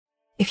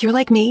If you're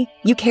like me,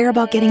 you care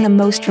about getting the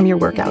most from your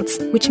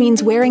workouts, which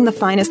means wearing the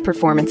finest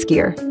performance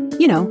gear.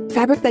 You know,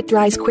 fabric that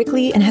dries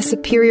quickly and has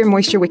superior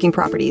moisture-wicking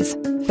properties.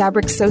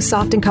 Fabric so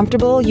soft and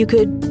comfortable you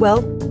could,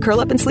 well, curl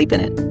up and sleep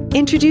in it.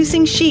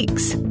 Introducing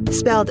Sheex,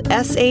 spelled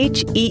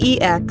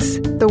S-H-E-E-X,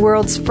 the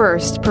world's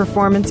first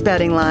performance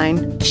bedding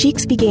line.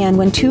 Sheex began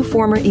when two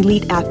former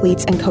elite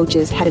athletes and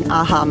coaches had an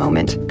aha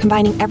moment,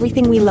 combining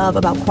everything we love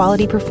about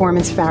quality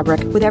performance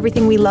fabric with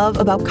everything we love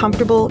about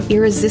comfortable,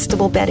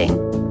 irresistible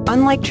bedding.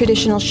 Unlike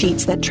traditional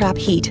sheets that trap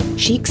heat,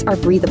 Sheex are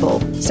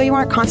breathable, so you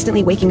aren't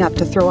constantly waking up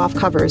to throw off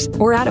covers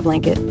or add a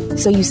blanket,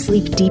 so you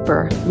sleep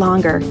deeper,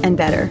 longer, and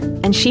better.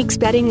 And Sheex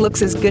bedding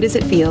looks as good as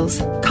it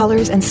feels.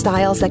 Colors and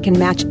styles that can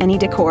match any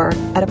decor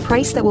at a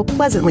price that will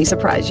pleasantly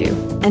surprise you.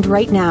 And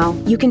right now,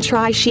 you can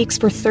try Sheex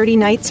for 30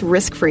 nights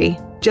risk-free.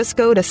 Just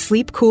go to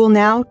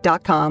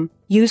sleepcoolnow.com.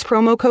 Use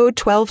promo code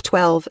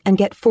 1212 and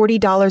get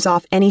 $40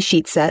 off any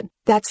sheet set.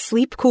 That's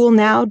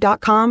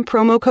sleepcoolnow.com,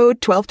 promo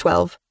code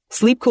 1212.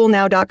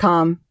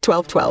 sleepcoolnow.com,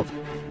 1212.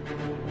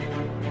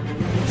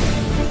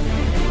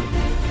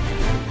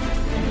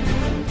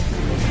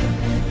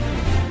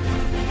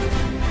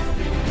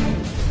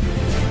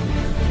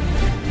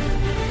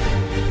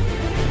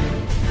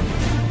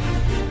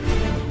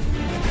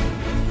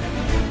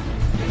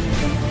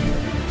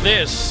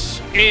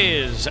 This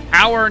is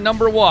hour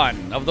number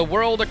one of the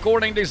World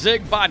According to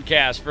Zig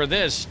podcast for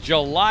this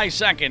July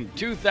 2nd,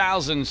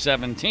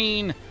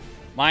 2017.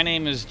 My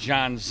name is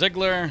John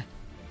Ziegler.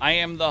 I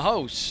am the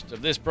host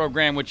of this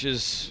program, which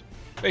is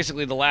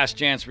basically the last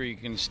chance where you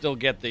can still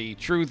get the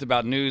truth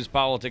about news,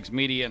 politics,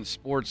 media, and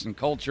sports and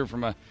culture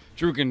from a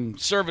true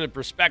conservative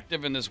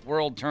perspective in this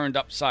world turned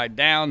upside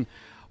down.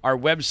 Our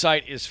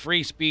website is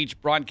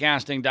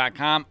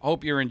freespeechbroadcasting.com.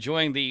 Hope you're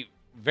enjoying the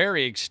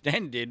very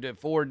extended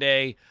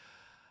 4-day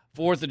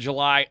 4th of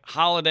July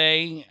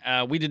holiday.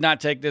 We did not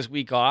take this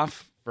week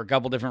off for a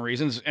couple different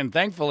reasons, and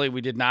thankfully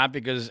we did not,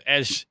 because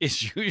as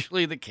is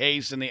usually the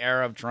case in the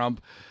era of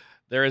Trump,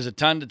 there is a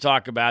ton to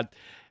talk about.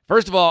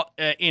 First of all,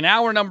 in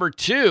hour number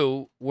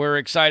two, we're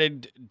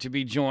excited to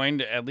be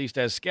joined, at least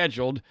as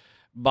scheduled,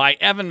 by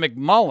Evan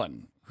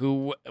McMullin,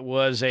 who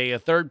was a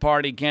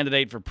third-party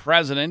candidate for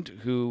president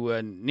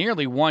who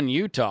nearly won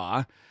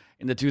Utah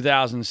in the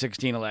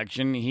 2016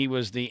 election. He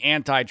was the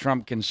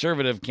anti-Trump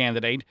conservative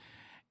candidate,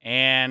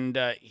 and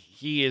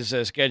he is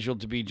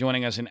scheduled to be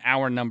joining us in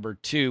hour number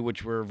two,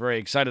 which we're very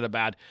excited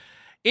about.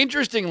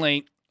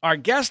 Interestingly, our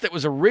guest that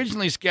was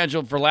originally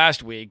scheduled for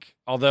last week,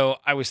 although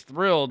I was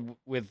thrilled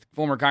with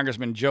former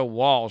Congressman Joe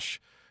Walsh,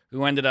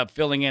 who ended up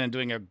filling in and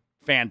doing a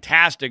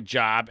fantastic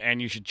job,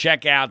 and you should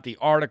check out the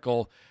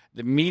article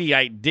that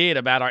Mediaite did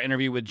about our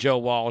interview with Joe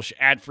Walsh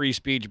at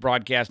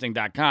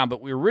freespeechbroadcasting.com. But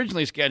we were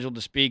originally scheduled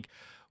to speak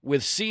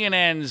with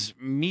CNN's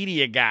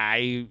media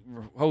guy, who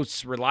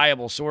hosts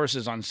Reliable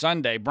Sources on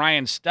Sunday,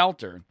 Brian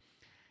Stelter.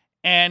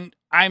 And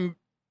I'm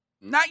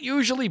not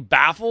usually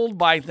baffled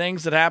by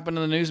things that happen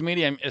in the news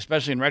media,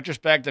 especially in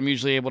retrospect. I'm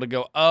usually able to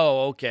go,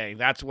 oh, okay,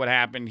 that's what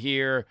happened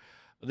here.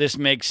 This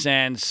makes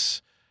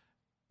sense.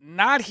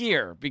 Not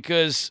here,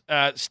 because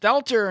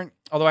Stelter,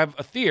 although I have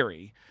a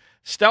theory,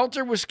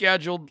 Stelter was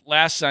scheduled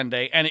last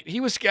Sunday, and he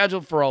was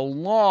scheduled for a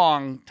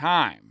long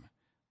time,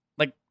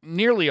 like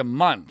nearly a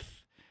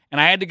month.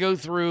 And I had to go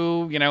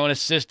through, an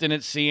assistant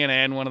at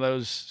CNN, one of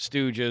those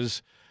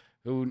stooges,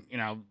 who,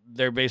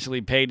 they're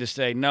basically paid to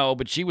say no,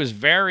 but she was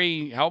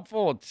very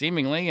helpful,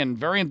 seemingly, and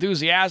very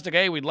enthusiastic.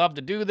 Hey, we'd love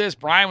to do this.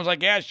 Brian was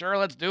like, yeah, sure,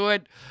 let's do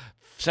it.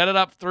 Set it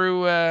up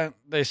through the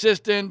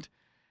assistant.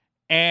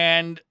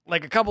 And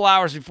like a couple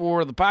hours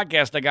before the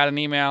podcast, I got an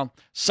email.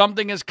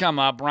 Something has come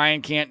up.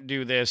 Brian can't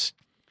do this,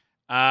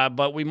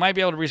 but we might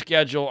be able to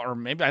reschedule, or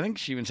maybe I think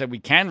she even said we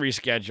can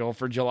reschedule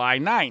for July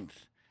 9th.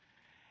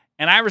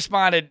 And I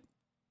responded,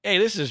 hey,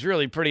 this is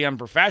really pretty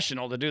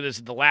unprofessional to do this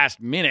at the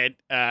last minute,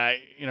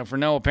 for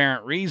no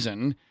apparent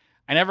reason.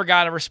 I never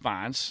got a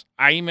response.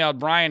 I emailed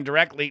Brian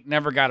directly,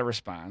 never got a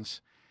response.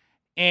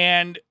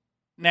 And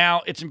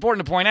now it's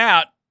important to point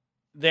out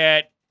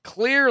that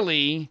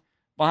clearly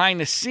behind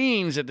the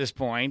scenes at this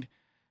point,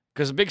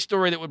 because a big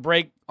story that would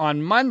break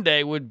on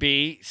Monday would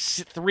be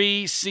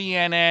 3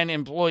 CNN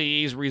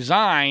employees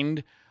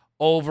resigned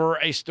over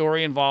a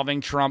story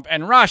involving Trump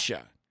and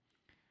Russia.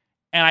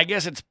 And I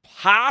guess it's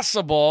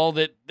possible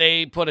that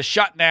they put a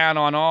shutdown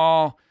on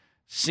all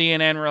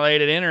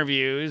CNN-related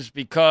interviews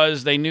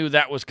because they knew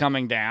that was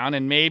coming down,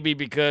 and maybe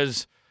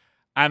because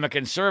I'm a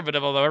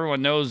conservative, although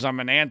everyone knows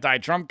I'm an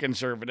anti-Trump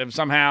conservative,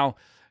 somehow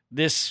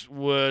this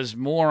was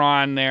more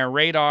on their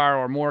radar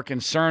or more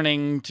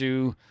concerning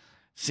to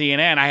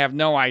CNN. I have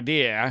no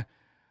idea.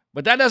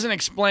 But that doesn't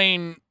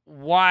explain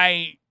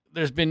why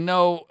there's been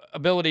no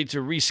ability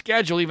to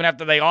reschedule even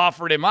after they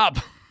offered him up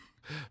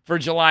for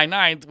July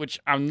 9th, which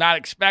I'm not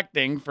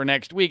expecting for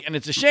next week. And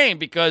it's a shame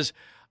because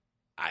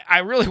I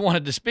really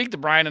wanted to speak to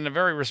Brian in a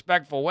very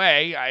respectful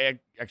way. I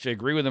actually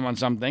agree with him on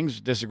some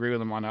things, disagree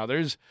with him on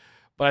others.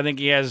 But I think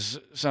he has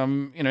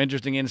some,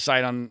 interesting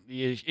insight on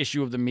the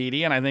issue of the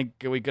media. And I think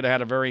we could have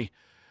had a very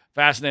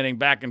fascinating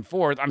back and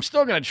forth. I'm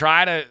still going to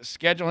try to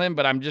schedule him,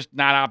 but I'm just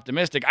not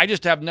optimistic. I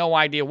just have no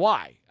idea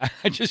why.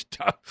 I just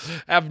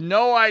have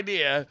no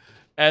idea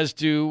as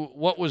to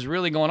what was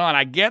really going on.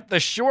 I get the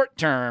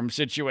short-term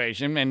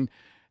situation, and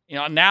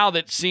now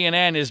that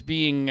CNN is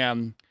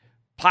being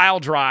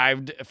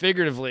pile-drived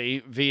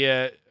figuratively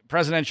via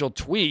presidential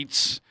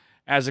tweets,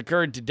 as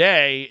occurred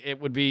today, it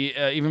would be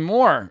even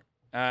more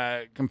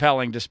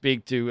compelling to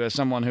speak to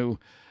someone who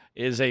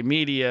is a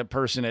media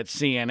person at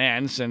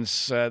CNN,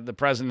 since the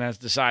president has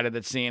decided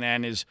that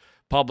CNN is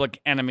public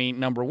enemy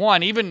number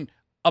one, even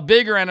a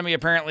bigger enemy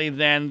apparently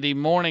than the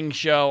morning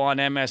show on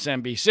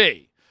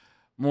MSNBC,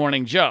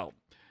 Morning Joe.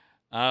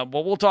 But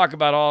we'll talk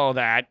about all of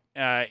that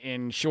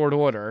in short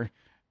order,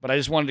 but I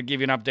just wanted to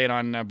give you an update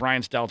on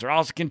Brian Stelter.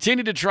 I'll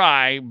continue to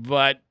try,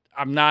 but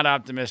I'm not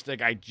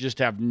optimistic. I just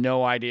have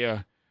no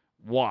idea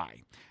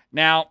why.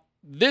 Now,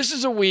 this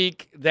is a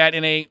week that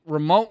in a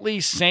remotely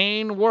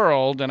sane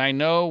world, and I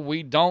know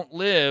we don't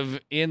live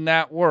in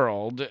that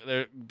world,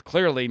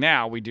 clearly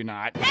now we do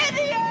not.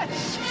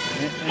 Idiots!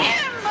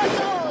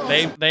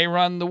 They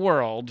run the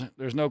world.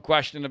 There's no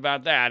question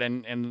about that.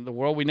 And the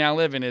world we now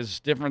live in is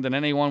different than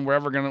any one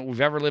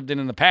we've ever lived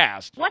in the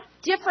past. What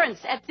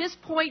difference at this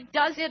point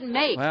does it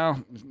make?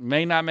 Well, it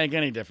may not make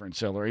any difference,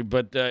 Hillary,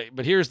 but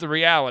here's the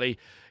reality.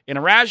 In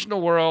a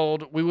rational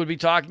world, we would be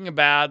talking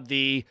about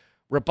the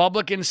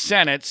Republican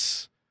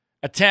Senate's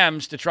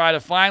attempts to try to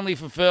finally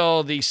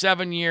fulfill the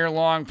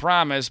 7-year-long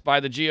promise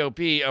by the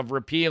GOP of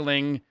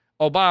repealing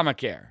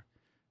Obamacare,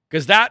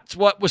 because that's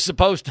what was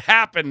supposed to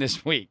happen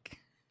this week.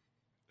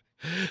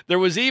 There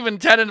was even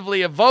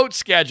tentatively a vote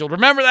scheduled.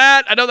 Remember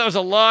that? I know that was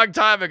a long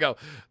time ago.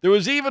 There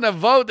was even a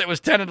vote that was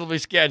tentatively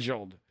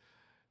scheduled,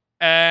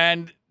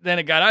 and then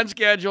it got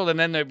unscheduled, and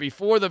then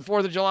before the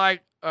 4th of July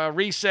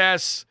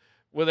recess,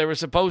 where there was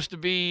supposed to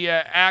be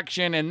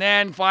action, and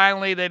then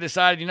finally they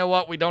decided, you know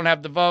what, we don't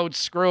have the votes,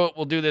 screw it,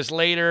 we'll do this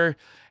later.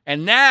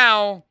 And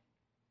now,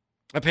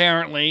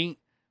 apparently,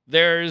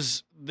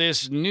 there's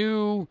this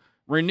new,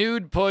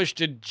 renewed push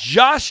to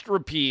just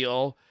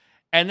repeal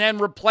and then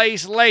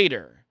replace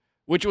later,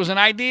 which was an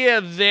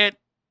idea that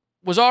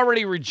was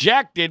already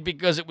rejected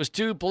because it was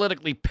too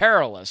politically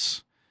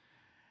perilous.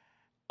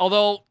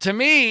 Although, to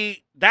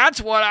me, that's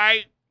what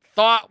I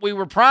thought we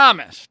were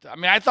promised. I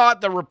mean, I thought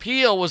the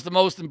repeal was the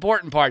most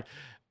important part.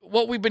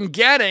 What we've been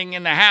getting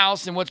in the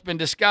House and what's been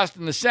discussed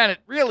in the Senate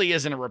really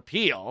isn't a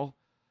repeal.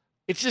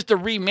 It's just a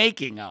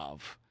remaking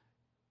of.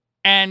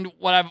 And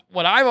what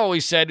I've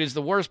always said is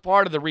the worst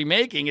part of the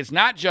remaking, it's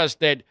not just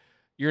that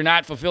you're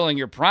not fulfilling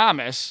your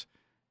promise,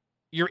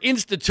 you're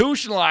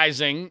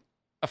institutionalizing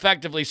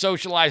effectively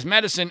socialized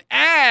medicine,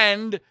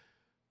 and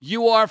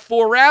you are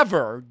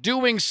forever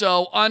doing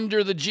so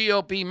under the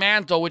GOP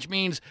mantle, which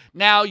means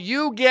now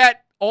you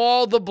get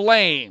all the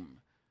blame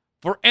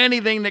for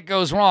anything that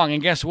goes wrong.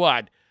 And guess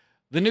what?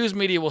 The news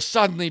media will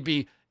suddenly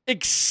be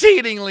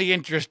exceedingly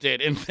interested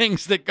in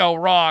things that go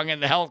wrong in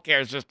the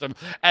healthcare system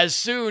as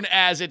soon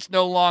as it's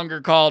no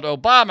longer called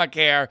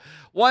Obamacare.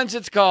 Once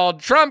it's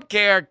called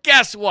Trumpcare,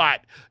 guess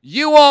what?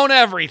 You own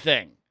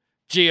everything,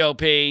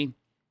 GOP.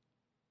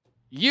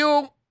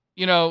 You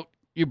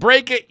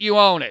break it, you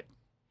own it,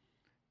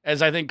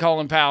 as I think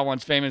Colin Powell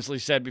once famously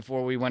said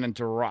before we went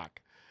into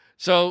Iraq.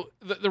 So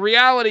the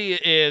reality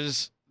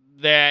is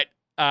that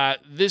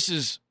this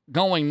is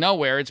going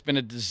nowhere. It's been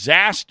a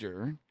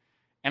disaster.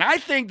 And I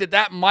think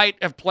that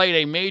might have played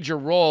a major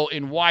role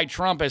in why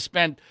Trump has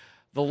spent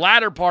the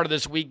latter part of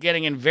this week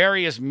getting in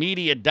various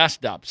media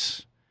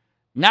dust-ups.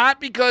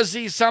 Not because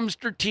he's some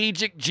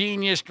strategic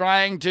genius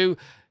trying to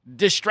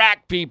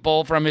distract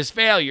people from his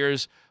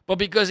failures, but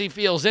because he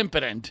feels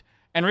impotent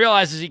and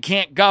realizes he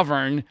can't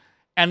govern.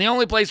 And the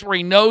only place where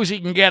he knows he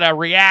can get a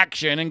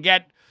reaction and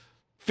get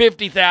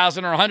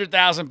 50,000 or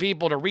 100,000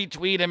 people to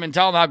retweet him and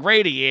tell him how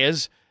great he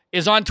is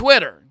on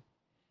Twitter.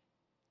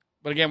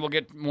 But again, we'll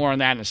get more on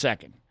that in a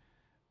second.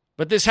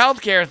 But this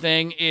healthcare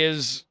thing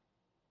is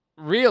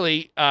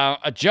really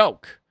a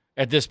joke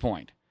at this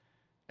point.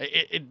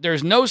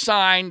 There's no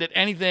sign that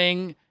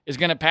anything is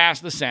going to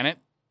pass the Senate.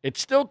 It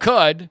still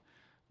could,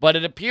 but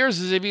it appears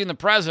as if even the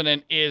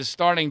president is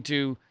starting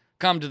to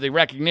come to the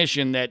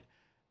recognition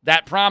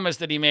that promise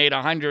that he made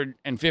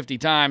 150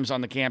 times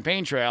on the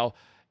campaign trail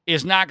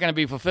is not going to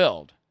be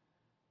fulfilled.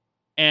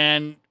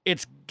 And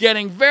it's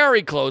getting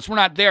very close. We're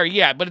not there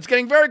yet, but it's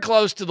getting very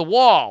close to the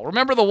wall.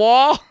 Remember the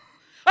wall?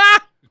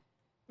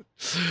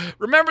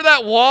 Remember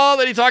that wall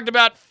that he talked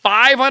about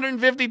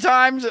 550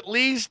 times at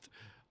least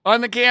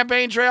on the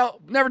campaign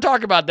trail? Never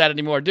talk about that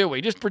anymore, do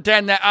we? Just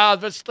pretend that,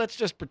 let's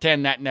just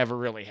pretend that never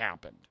really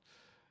happened.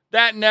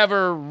 That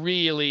never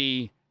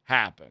really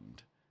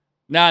happened.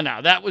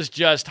 No, that was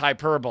just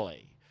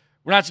hyperbole.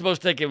 We're not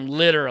supposed to take him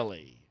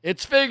literally.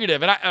 It's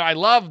figurative. And I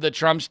love the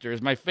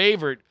Trumpsters. My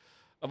favorite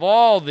of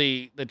all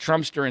the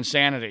Trumpster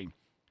insanity.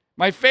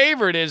 My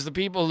favorite is the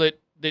people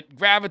that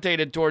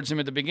gravitated towards him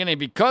at the beginning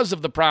because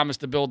of the promise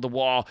to build the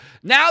wall.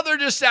 Now they're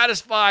just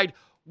satisfied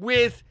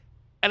with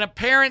an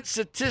apparent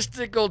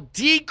statistical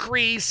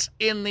decrease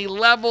in the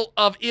level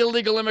of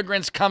illegal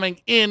immigrants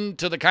coming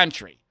into the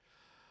country.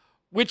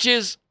 which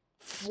is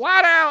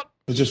flat out.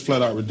 It's just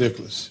flat out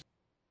ridiculous.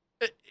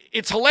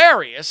 It's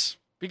hilarious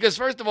because,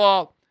 first of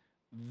all,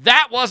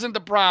 that wasn't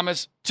the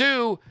promise.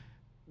 2,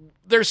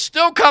 they're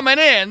still coming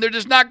in. They're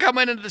just not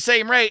coming in at the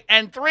same rate.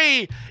 And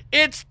 3,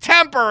 it's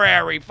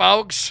temporary,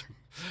 folks,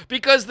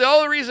 because the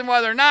only reason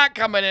why they're not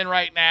coming in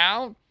right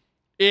now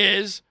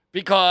is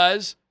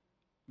because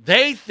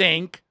they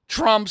think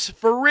Trump's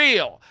for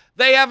real.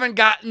 They haven't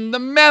gotten the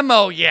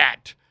memo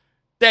yet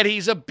that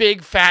he's a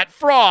big fat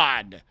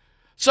fraud.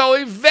 So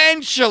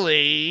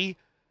eventually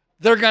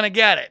they're going to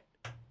get it.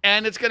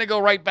 And it's going to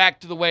go right back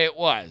to the way it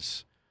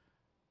was.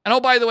 And oh,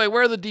 by the way,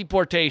 where are the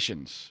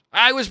deportations?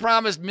 I was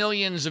promised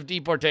millions of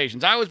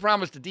deportations. I was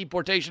promised a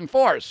deportation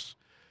force.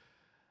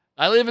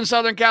 I live in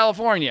Southern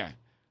California,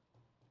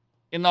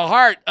 in the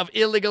heart of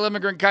illegal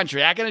immigrant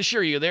country. I can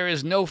assure you there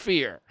is no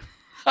fear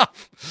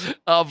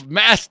of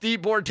mass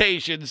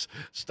deportations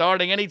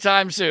starting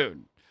anytime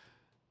soon.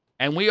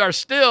 And we are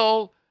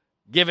still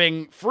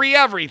giving free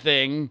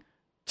everything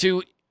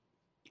to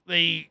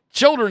the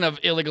children of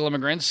illegal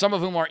immigrants, some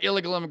of whom are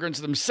illegal immigrants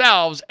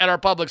themselves, at our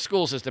public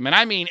school system. And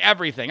I mean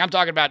everything. I'm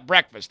talking about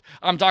breakfast.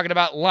 I'm talking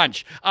about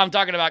lunch. I'm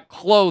talking about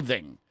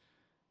clothing.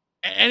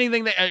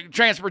 Anything,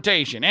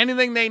 transportation.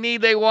 Anything they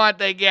need, they want,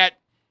 they get.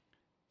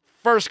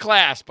 First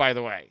class, by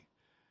the way.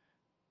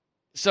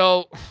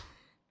 So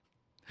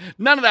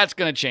none of that's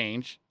going to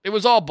change. It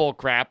was all bull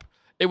crap.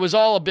 It was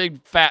all a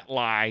big fat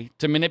lie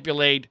to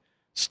manipulate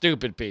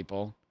stupid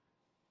people.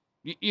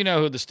 You know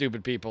who the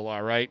stupid people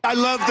are, right? I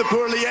love the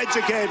poorly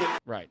educated.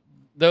 Right.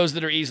 Those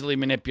that are easily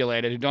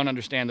manipulated, who don't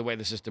understand the way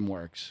the system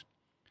works.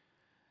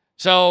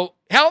 So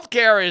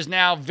healthcare is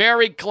now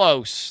very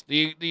close.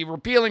 The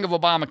repealing of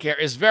Obamacare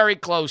is very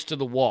close to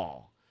the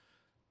wall.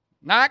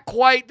 Not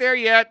quite there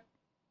yet.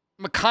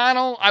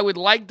 McConnell, I would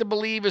like to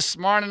believe, is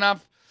smart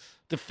enough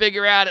to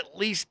figure out at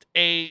least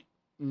a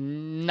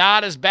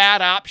not as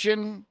bad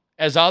option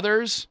as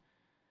others.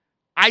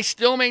 I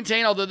still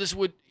maintain, although this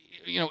would,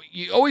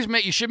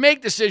 you should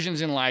make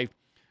decisions in life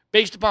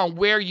based upon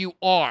where you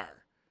are,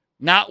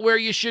 not where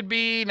you should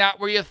be, not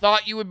where you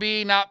thought you would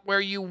be, not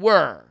where you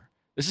were.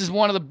 This is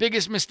one of the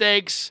biggest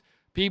mistakes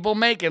people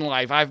make in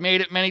life. I've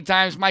made it many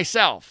times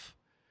myself.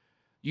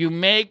 You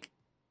make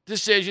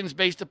decisions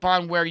based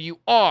upon where you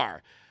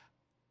are.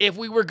 If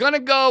we were going to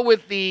go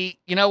with we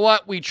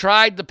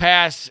tried to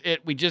pass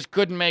it, we just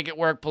couldn't make it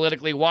work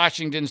politically,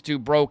 Washington's too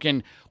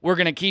broken, we're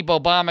going to keep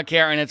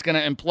Obamacare and it's going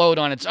to implode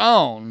on its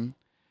own.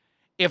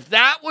 If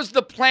that was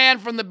the plan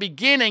from the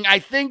beginning, I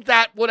think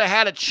that would have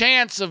had a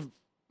chance of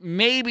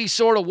maybe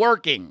sort of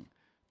working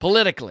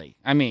politically.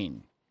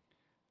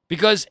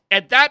 Because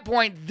at that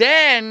point,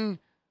 then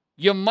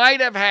you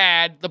might have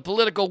had the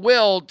political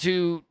will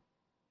to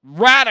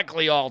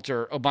radically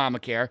alter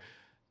Obamacare.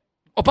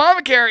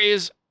 Obamacare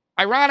is,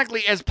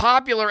 ironically, as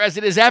popular as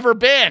it has ever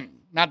been.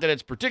 Not that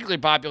it's particularly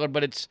popular,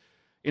 but it's,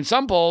 in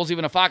some polls,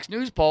 even a Fox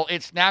News poll,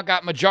 it's now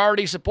got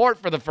majority support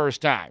for the first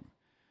time.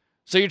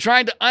 So you're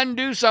trying to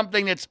undo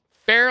something that's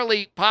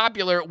fairly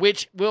popular,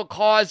 which will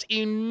cause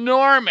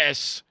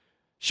enormous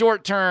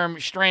short-term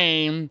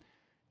strain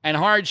and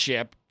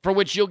hardship, for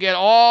which you'll get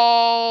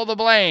all the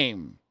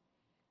blame.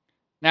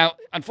 Now,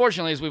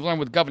 unfortunately, as we've learned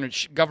with government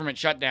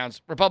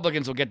shutdowns,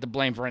 Republicans will get the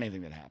blame for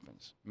anything that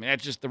happens.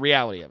 That's just the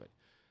reality of it.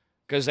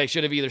 Because they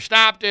should have either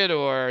stopped it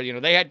or,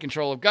 they had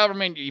control of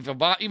government. Even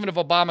if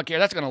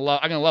Obamacare, I'm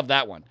going to love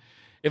that one.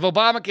 If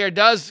Obamacare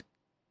does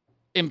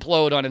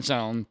implode on its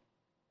own,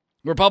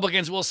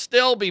 Republicans will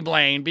still be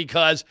blamed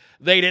because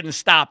they didn't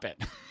stop it.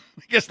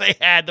 Because they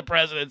had the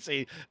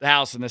presidency, the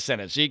House, and the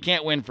Senate. So you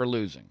can't win for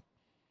losing.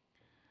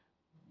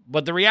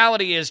 But the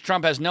reality is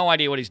Trump has no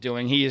idea what he's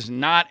doing. He is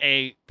not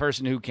a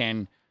person who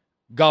can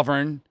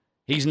govern.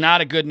 He's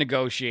not a good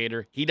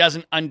negotiator. He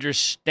doesn't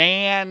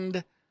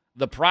understand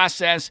the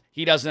process.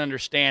 He doesn't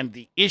understand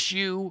the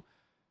issue.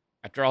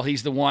 After all,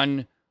 he's the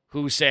one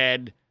who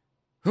said,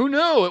 who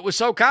knew it was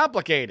so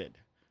complicated?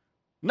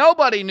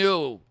 Nobody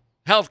knew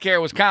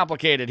healthcare was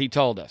complicated, he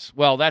told us.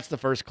 Well, that's the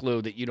first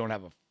clue that you don't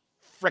have a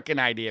frickin'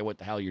 idea what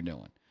the hell you're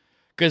doing.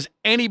 Because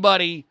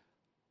anybody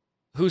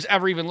who's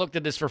ever even looked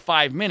at this for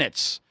 5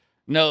 minutes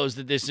knows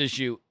that this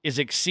issue is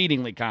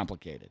exceedingly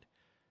complicated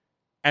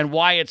and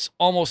why it's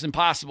almost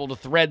impossible to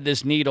thread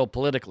this needle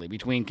politically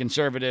between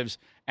conservatives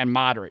and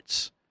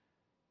moderates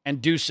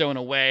and do so in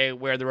a way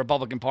where the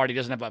Republican Party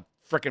doesn't have a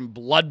frickin'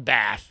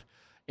 bloodbath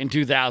in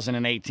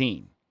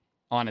 2018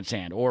 on its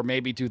hand, or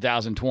maybe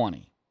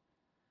 2020.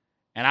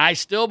 And I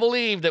still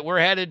believe that we're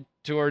headed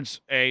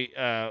towards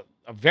a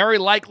very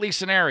likely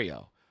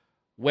scenario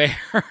where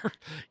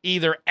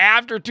either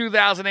after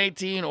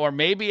 2018 or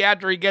maybe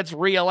after he gets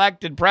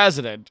reelected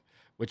president,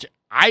 which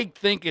I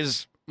think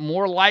is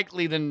more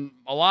likely than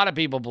a lot of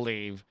people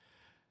believe,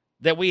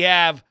 that we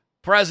have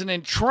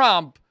President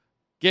Trump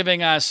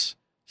giving us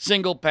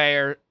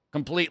single-payer,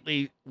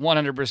 completely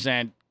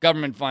 100%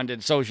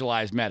 government-funded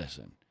socialized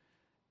medicine,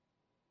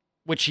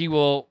 which he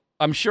will,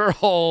 I'm sure,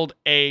 hold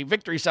a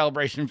victory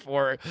celebration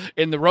for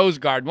in the Rose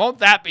Garden. Won't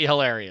that be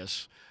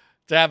hilarious?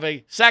 to have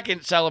a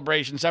second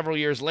celebration several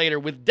years later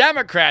with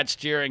Democrats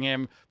cheering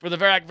him for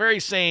the very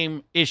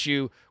same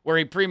issue where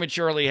he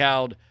prematurely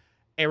held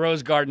a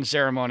Rose Garden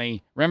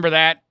ceremony. Remember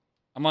that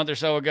a month or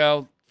so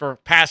ago for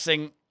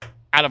passing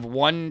out of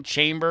one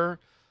chamber,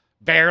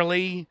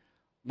 barely,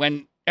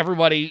 when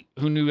everybody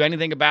who knew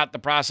anything about the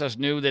process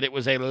knew that it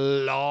was a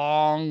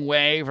long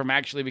way from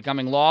actually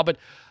becoming law. But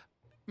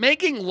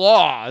making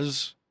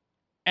laws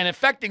and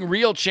affecting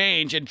real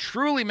change and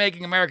truly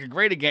making America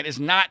great again is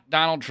not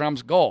Donald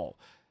Trump's goal.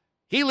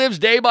 He lives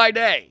day by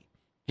day.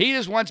 He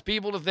just wants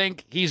people to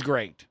think he's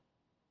great.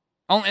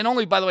 And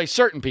only, by the way,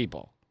 certain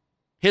people.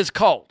 His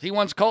cult. He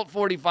wants Cult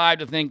 45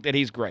 to think that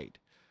he's great.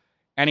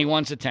 And he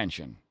wants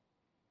attention.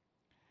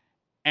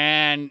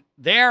 And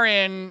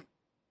therein,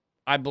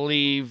 I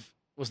believe,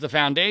 was the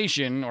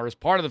foundation, or is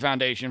part of the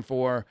foundation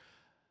for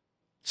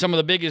some of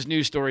the biggest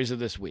news stories of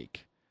this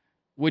week,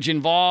 which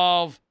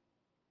involve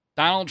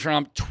Donald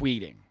Trump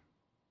tweeting.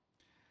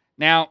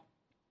 Now,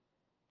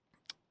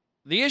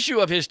 the issue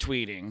of his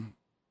tweeting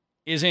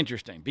is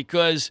interesting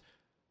because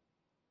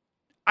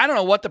I don't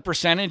know what the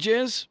percentage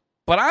is,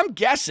 but I'm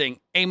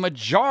guessing a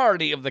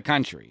majority of the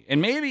country,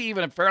 and maybe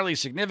even a fairly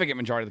significant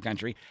majority of the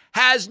country,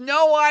 has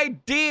no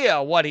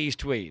idea what he's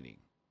tweeting.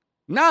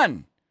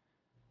 None.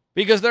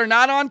 Because they're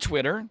not on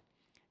Twitter.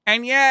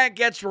 And yeah, it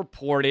gets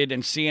reported,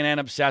 and CNN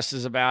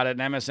obsesses about it,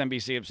 and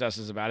MSNBC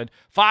obsesses about it.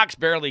 Fox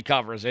barely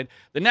covers it.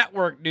 The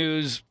network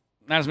news,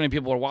 not as many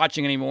people are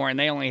watching anymore, and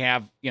they only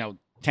have,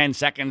 10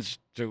 seconds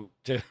to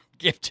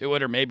give to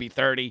it, or maybe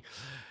 30.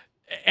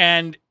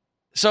 And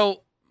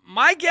so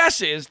my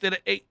guess is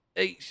that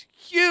a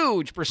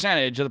huge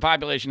percentage of the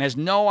population has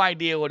no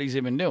idea what he's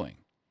even doing.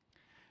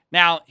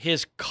 Now,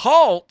 his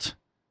cult,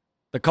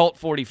 the Cult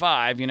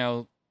 45,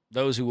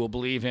 those who will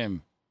believe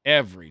him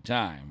every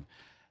time,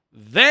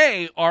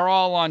 they are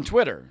all on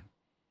Twitter.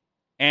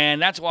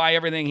 And that's why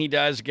everything he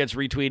does gets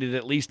retweeted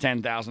at least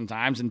 10,000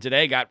 times. And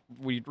today got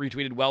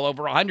retweeted well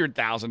over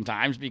 100,000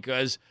 times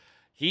because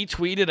he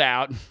tweeted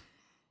out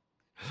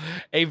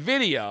a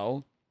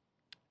video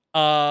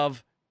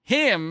of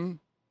him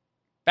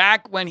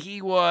back when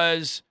he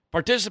was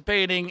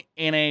participating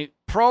in a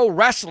pro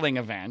wrestling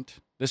event.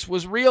 This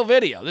was real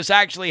video. This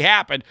actually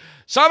happened.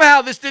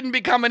 Somehow this didn't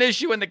become an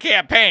issue in the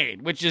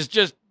campaign, which is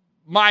just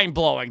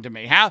mind-blowing to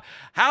me.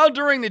 How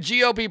during the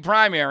GOP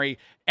primary,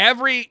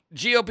 every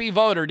GOP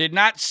voter did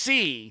not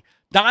see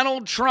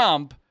Donald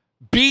Trump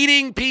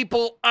beating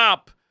people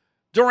up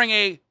during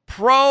a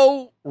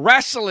pro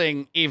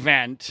wrestling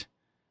event,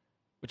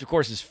 which of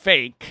course is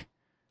fake.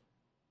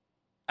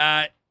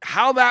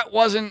 How that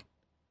wasn't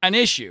an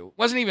issue,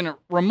 wasn't even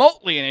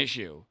remotely an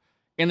issue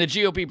in the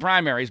GOP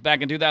primaries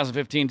back in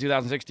 2015,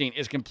 2016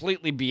 is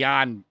completely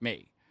beyond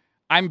me.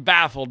 I'm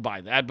baffled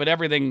by that, but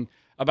everything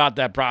about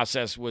that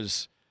process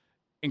was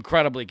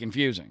incredibly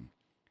confusing.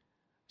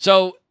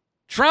 So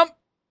Trump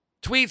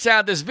tweets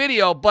out this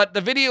video, but the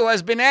video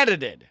has been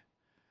edited.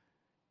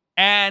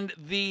 And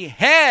the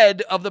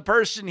head of the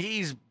person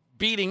he's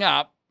beating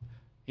up,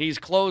 he's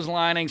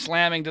clotheslining,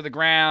 slamming to the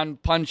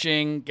ground,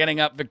 punching, getting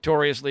up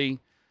victoriously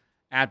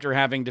after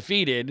having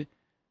defeated,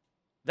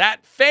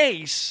 that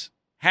face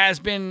has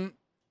been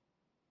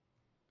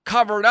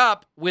covered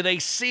up with a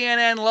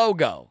CNN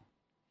logo.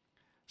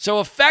 So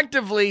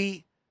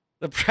effectively,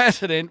 the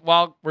president,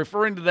 while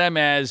referring to them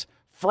as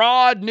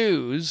fraud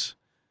news,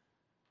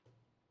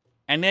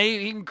 and they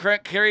even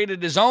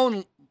created his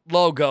own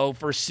logo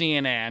for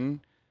CNN,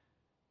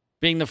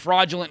 being the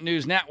fraudulent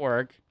news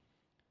network.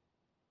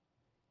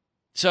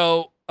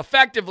 So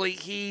effectively,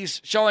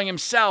 he's showing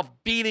himself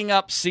beating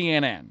up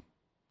CNN.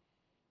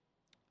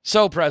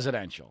 So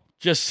presidential.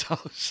 Just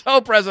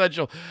so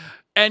presidential.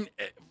 And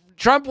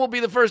Trump will be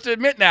the first to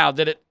admit now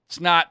that it's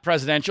not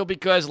presidential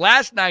because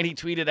last night he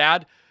tweeted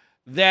out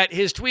that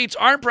his tweets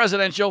aren't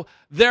presidential,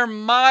 they're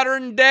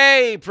modern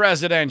day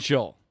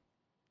presidential.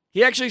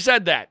 He actually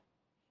said that.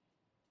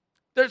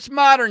 It's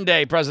modern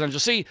day presidential.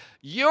 See,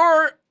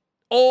 you're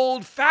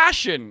old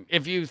fashioned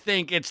if you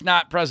think it's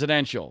not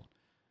presidential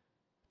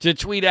to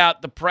tweet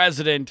out the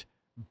president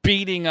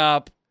beating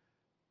up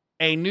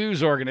a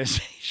news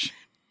organization.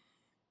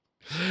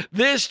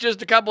 This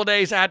just a couple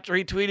days after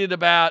he tweeted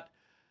about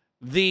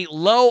the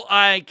low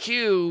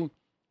IQ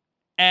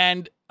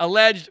and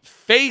alleged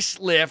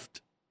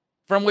facelift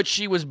from which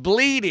she was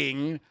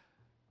bleeding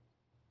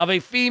of a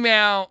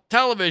female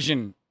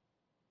television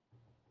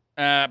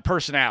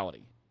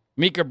personality,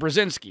 Mika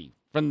Brzezinski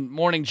from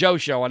Morning Joe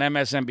Show on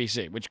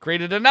MSNBC, which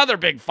created another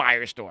big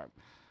firestorm.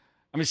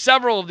 I mean,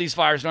 several of these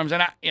firestorms,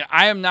 and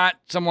I am not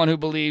someone who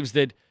believes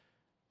that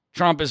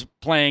Trump is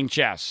playing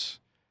chess.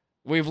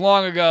 We've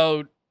long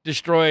ago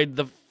destroyed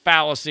the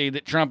fallacy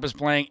that Trump is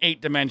playing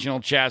 8-dimensional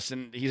chess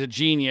and he's a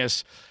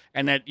genius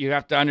and that you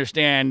have to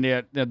understand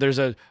that there's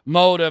a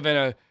motive and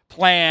a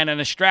plan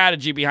and a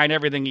strategy behind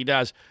everything he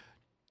does.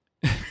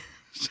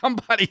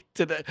 Somebody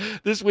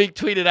this week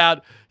tweeted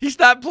out, he's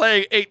not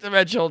playing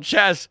 8-dimensional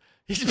chess.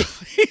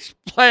 He's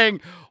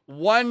playing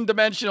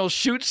 1-dimensional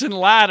chutes and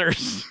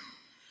ladders.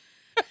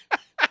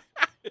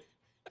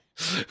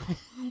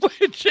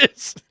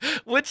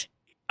 which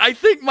I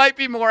think might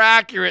be more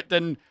accurate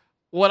than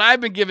what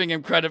I've been giving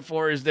him credit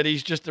for is that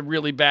he's just a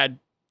really bad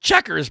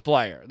checkers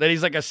player, that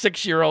he's like a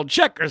 6-year-old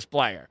checkers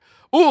player.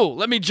 Ooh,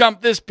 let me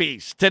jump this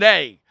piece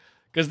today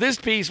because this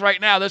piece right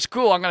now, that's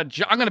cool. I'm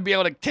gonna be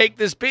able to take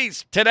this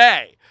piece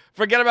today.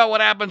 Forget about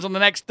what happens on the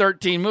next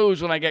 13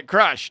 moves when I get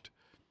crushed.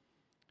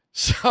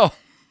 So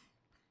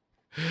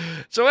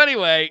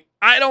anyway,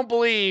 I don't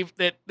believe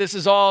that this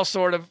is all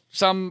sort of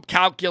some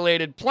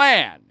calculated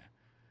plan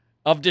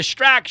of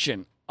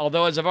distraction.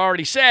 Although, as I've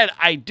already said,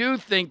 I do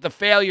think the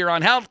failure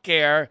on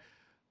healthcare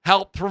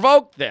helped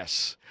provoke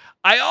this.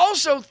 I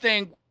also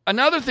think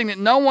another thing that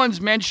no one's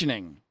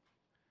mentioning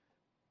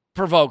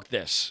provoked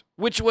this,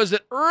 which was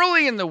that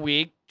early in the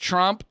week,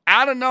 Trump,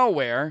 out of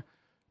nowhere,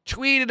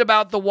 tweeted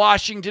about the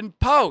Washington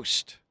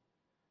Post.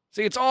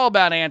 See, it's all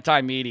about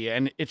anti-media,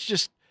 and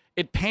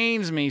it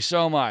pains me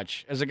so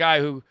much as a guy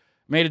who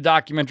made a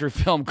documentary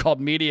film called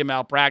Media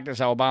Malpractice,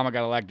 How Obama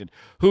Got Elected,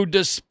 who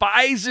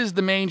despises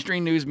the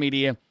mainstream news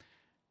media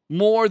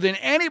more than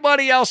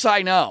anybody else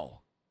I know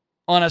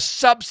on a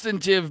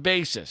substantive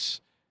basis,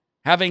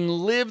 having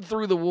lived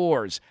through the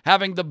wars,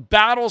 having the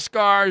battle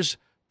scars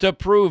to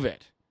prove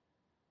it.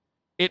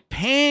 It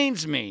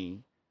pains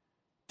me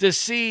to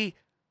see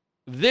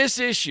this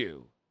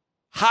issue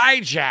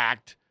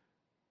hijacked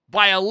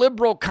by a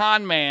liberal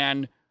con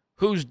man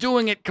who's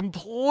doing it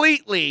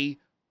completely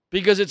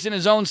because it's in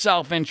his own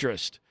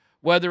self-interest,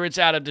 whether it's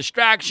out of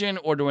distraction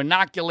or to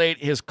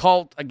inoculate his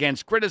cult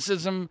against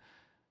criticism,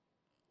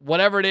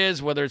 whatever it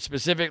is, whether it's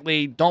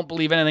specifically don't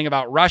believe anything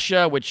about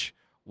Russia, which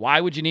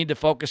why would you need to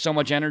focus so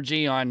much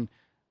energy on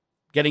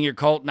getting your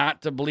cult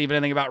not to believe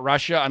anything about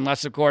Russia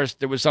unless, of course,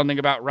 there was something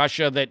about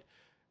Russia that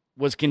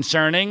was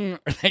concerning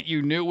or that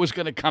you knew was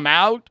going to come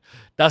out?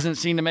 Doesn't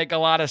seem to make a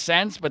lot of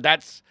sense, but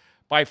that's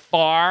by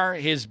far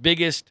his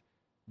biggest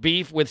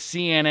beef with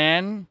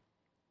CNN.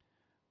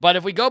 But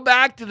if we go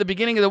back to the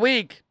beginning of the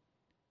week,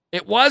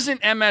 it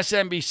wasn't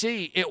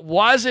MSNBC. It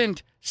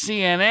wasn't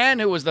CNN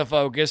who was the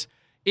focus.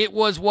 It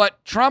was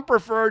what Trump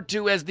referred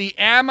to as the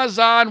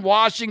Amazon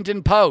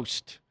Washington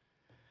Post.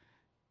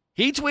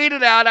 He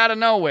tweeted out of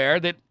nowhere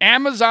that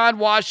Amazon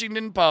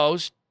Washington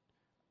Post,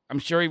 I'm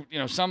sure,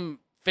 some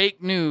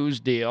fake news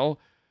deal,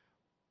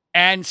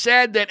 and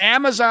said that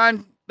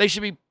Amazon, they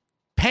should be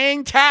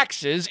paying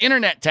taxes,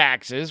 internet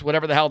taxes,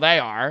 whatever the hell they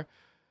are.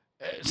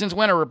 Since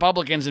when are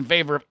Republicans in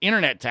favor of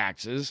internet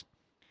taxes?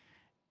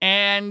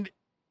 And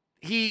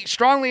he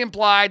strongly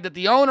implied that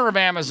the owner of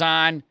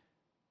Amazon,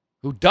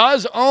 who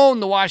does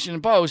own the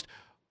Washington Post,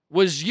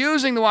 was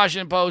using the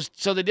Washington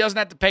Post so that he doesn't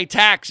have to pay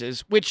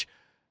taxes, which,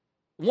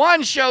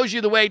 one, shows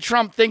you the way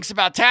Trump thinks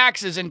about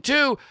taxes, and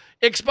two,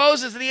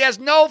 exposes that he has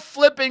no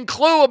flipping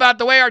clue about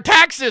the way our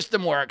tax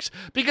system works,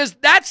 because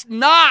that's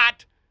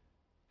not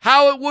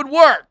how it would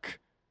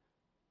work.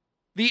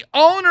 The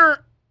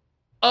owner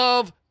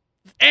of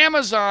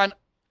Amazon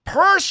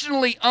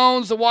personally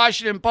owns the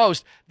Washington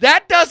Post.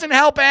 That doesn't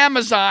help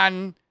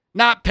Amazon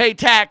not pay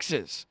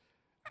taxes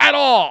at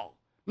all.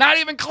 Not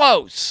even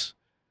close.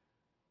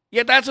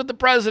 Yet that's what the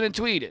president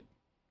tweeted.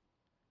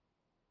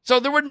 So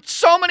there were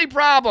so many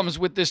problems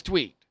with this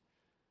tweet.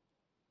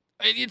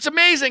 It's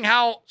amazing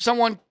how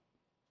someone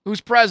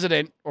who's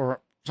president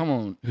or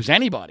someone who's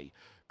anybody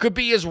could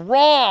be as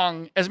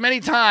wrong as many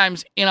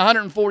times in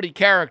 140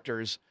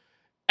 characters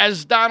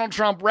as Donald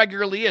Trump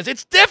regularly is.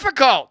 It's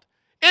difficult.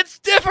 It's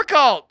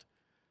difficult.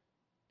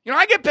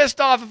 I get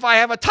pissed off if I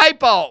have a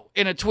typo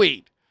in a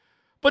tweet.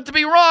 But to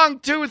be wrong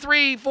 2,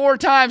 3, 4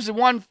 times in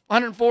one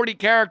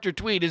 140-character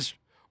tweet is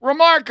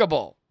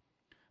remarkable.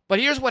 But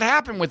here's what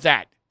happened with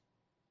that.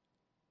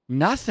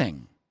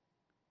 Nothing.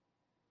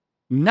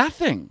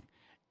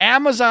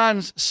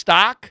 Amazon's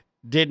stock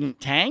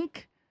didn't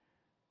tank.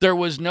 There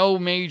was no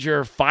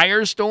major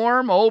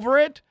firestorm over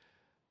it.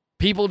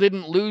 People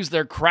didn't lose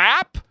their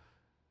crap.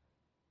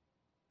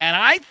 And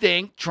I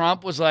think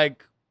Trump was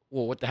like,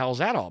 well, what the hell is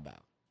that all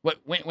about?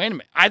 Wait a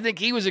minute. I think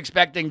he was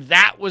expecting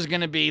that was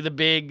going to be the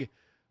big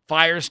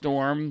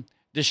firestorm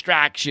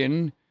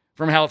distraction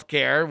from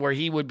healthcare, where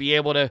he would be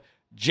able to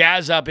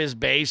jazz up his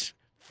base,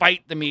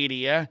 fight the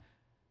media.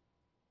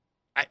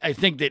 I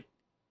think that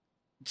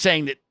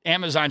saying that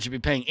Amazon should be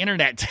paying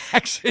internet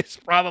taxes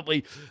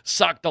probably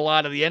sucked a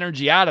lot of the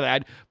energy out of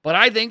that. But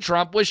I think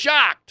Trump was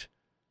shocked.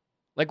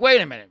 Like,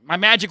 wait a minute, my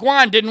magic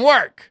wand didn't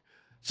work.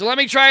 So let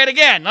me try it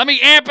again. Let me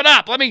amp it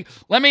up. Let me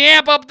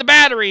amp up the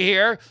battery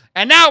here.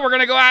 And now we're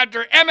going to go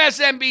after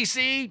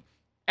MSNBC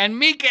and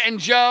Mika and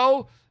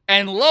Joe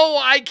and low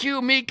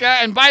IQ Mika.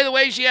 And by the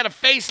way, she had a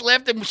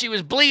facelift and she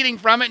was bleeding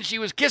from it and she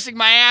was kissing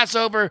my ass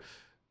over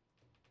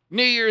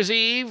New Year's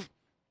Eve.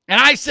 And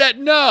I said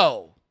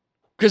no,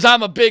 because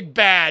I'm a big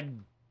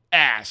bad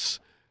ass.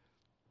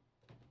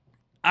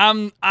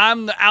 I'm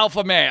the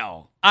alpha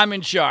male. I'm in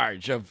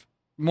charge of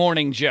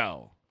Morning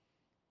Joe,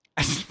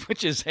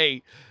 which is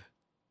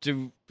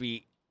to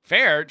be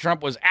fair,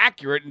 Trump was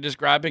accurate in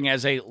describing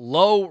as a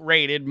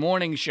low-rated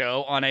morning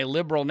show on a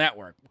liberal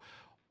network.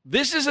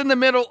 This is in the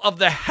middle of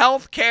the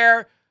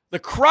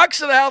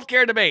crux of the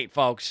healthcare debate,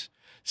 folks.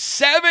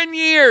 7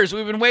 years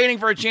we've been waiting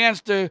for a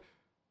chance to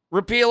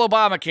repeal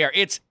Obamacare.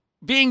 It's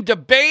being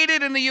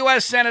debated in the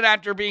U.S. Senate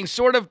after being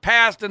sort of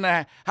passed in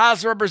the House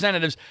of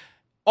Representatives.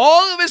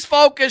 All of his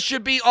focus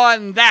should be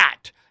on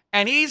that.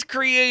 And he's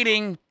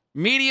creating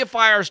media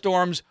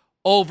firestorms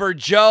over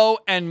Joe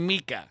and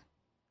Mika.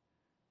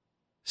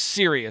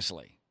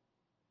 Seriously.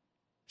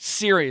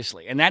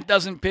 And that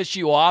doesn't piss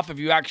you off if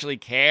you actually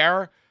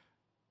care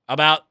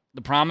about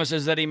the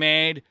promises that he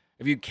made,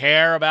 if you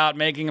care about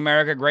making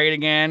America great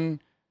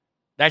again,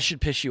 that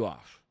should piss you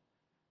off.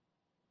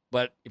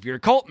 But if you're a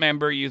cult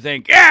member, you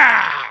think,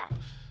 yeah,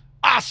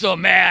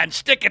 awesome, man,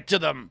 stick it to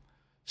them.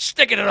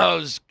 Stick it to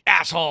those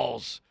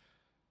assholes.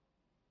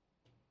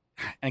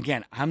 And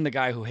again, I'm the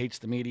guy who hates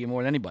the media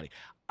more than anybody.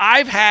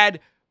 I've had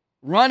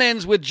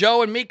run-ins with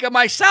Joe and Mika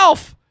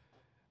myself.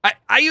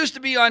 I used to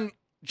be on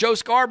Joe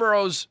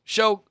Scarborough's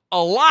show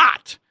a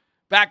lot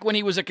back when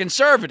he was a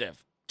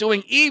conservative,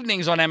 doing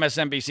evenings on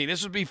MSNBC.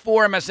 This was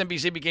before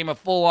MSNBC became a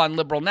full-on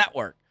liberal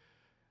network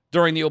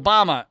during the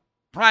Obama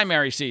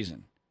primary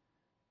season.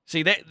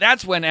 See,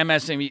 that's when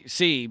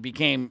MSNBC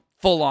became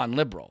full-on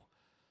liberal.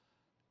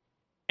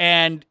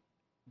 And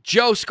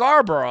Joe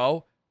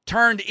Scarborough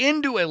turned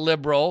into a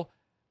liberal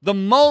the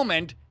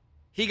moment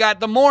he got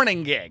the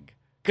morning gig,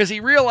 because he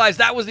realized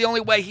that was the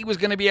only way he was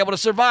going to be able to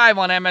survive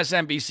on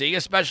MSNBC,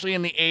 especially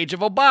in the age of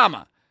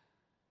Obama.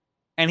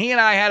 And he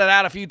and I had it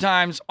out a few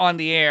times on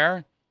the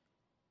air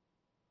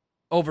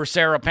over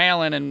Sarah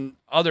Palin and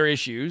other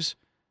issues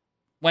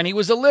when he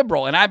was a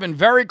liberal. And I've been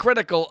very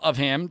critical of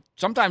him,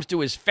 sometimes to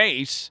his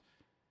face.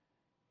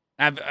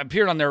 I've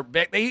appeared on their...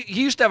 He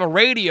used to have a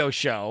radio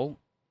show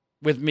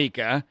with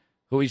Mika,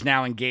 who he's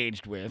now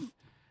engaged with,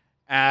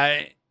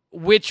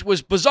 which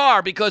was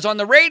bizarre because on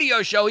the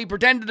radio show, he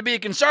pretended to be a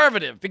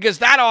conservative because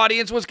that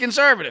audience was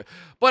conservative.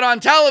 But on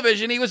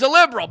television, he was a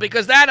liberal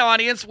because that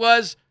audience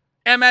was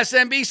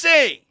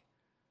MSNBC.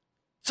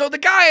 So the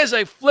guy is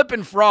a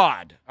flippin'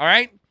 fraud, all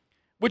right?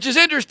 Which is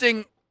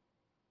interesting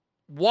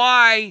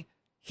why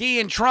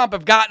he and Trump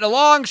have gotten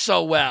along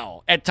so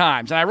well at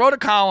times. And I wrote a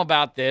column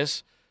about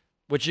this,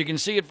 which you can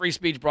see at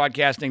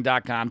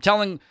freespeechbroadcasting.com,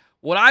 telling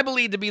what I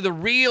believe to be the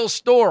real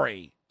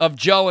story of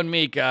Joe and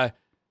Mika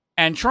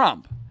and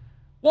Trump.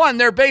 One,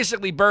 they're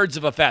basically birds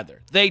of a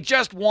feather. They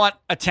just want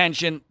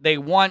attention. They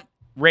want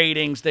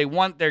ratings. They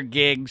want their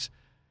gigs.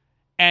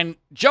 And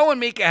Joe and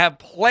Mika have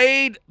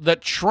played the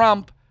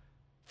Trump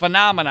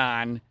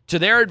phenomenon to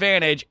their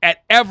advantage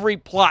at every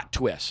plot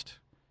twist.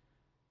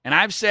 And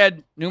I've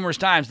said numerous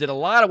times that a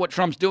lot of what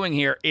Trump's doing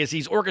here is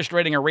he's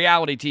orchestrating a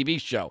reality TV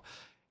show.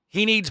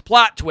 He needs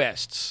plot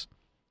twists.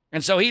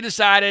 And so he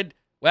decided,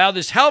 well,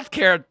 this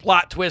healthcare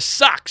plot twist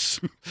sucks,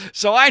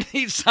 so I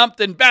need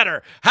something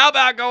better. How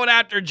about going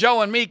after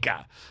Joe and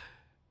Mika?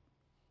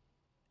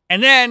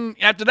 And then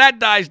after that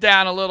dies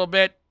down a little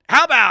bit,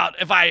 how about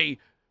if I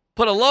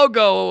put a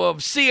logo of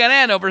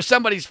CNN over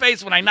somebody's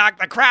face when I knock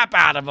the crap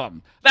out of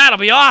them? That'll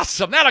be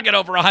awesome. That'll get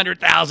over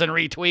 100,000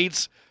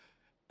 retweets.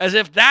 As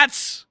if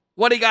that's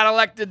what he got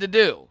elected to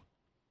do.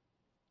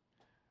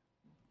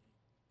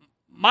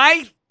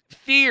 My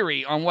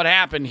theory on what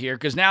happened here,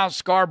 because now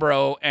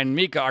Scarborough and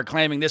Mika are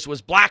claiming this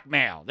was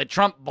blackmail, that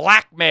Trump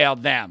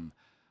blackmailed them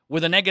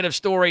with a negative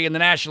story in the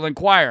National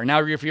Enquirer.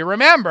 Now, if you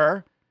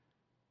remember,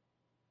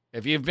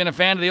 if you've been a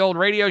fan of the old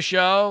radio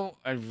show,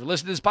 or if you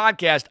listened to this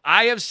podcast,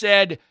 I have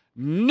said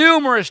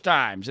numerous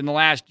times in the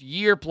last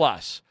year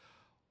plus,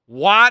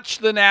 watch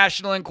the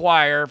National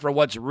Enquirer for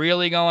what's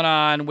really going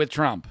on with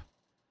Trump.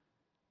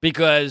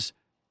 Because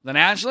the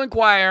National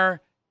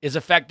Enquirer is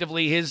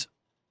effectively his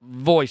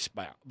voice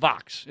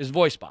box.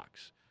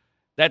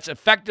 That's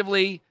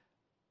effectively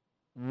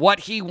what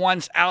he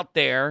wants out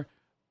there,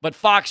 but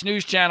Fox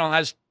News Channel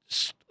has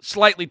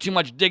slightly too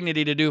much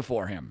dignity to do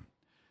for him.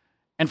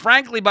 And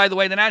frankly, by the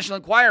way, the National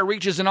Enquirer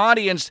reaches an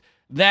audience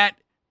that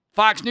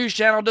Fox News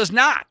Channel does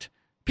not.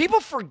 People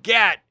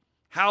forget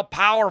how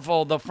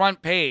powerful the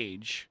front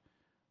page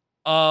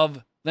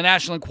of the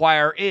National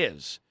Enquirer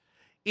is.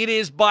 It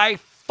is by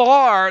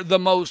far the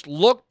most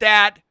looked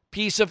at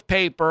piece of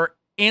paper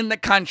in the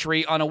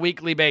country on a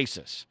weekly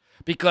basis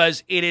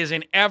because it is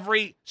in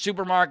every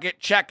supermarket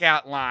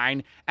checkout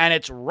line and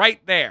it's right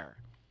there.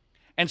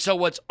 And so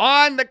what's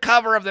on the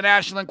cover of the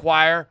National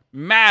Enquirer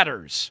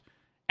matters.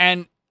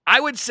 And I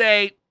would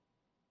say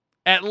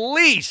at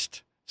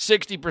least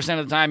 60%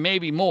 of the time,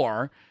 maybe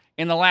more,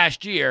 in the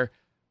last year,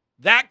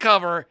 that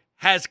cover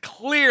has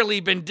clearly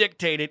been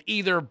dictated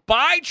either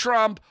by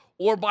Trump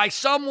or by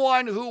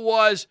someone who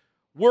was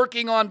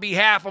working on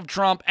behalf of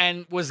Trump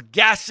and was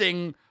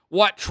guessing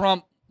what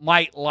Trump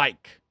might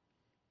like.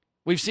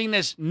 We've seen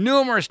this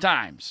numerous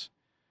times.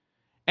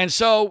 And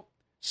so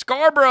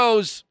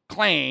Scarborough's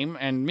claim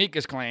and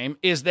Mika's claim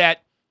is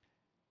that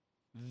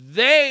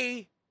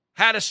they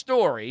had a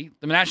story,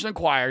 the National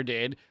Enquirer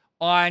did,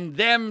 on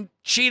them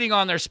cheating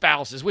on their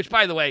spouses, which,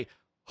 by the way,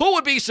 who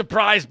would be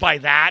surprised by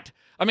that?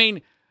 I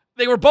mean,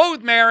 they were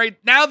both married.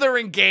 Now they're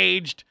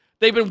engaged.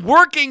 They've been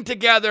working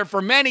together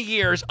for many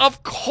years.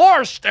 Of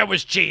course there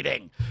was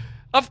cheating.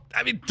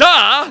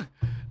 Duh.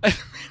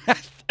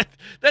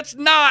 That's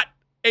not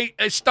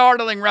a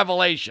startling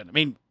revelation. I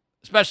mean,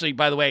 especially,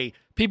 by the way,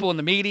 people in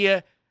the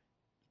media,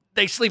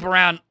 they sleep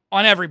around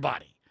on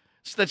everybody.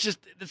 So that's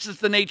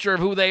just the nature of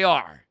who they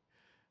are.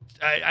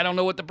 I don't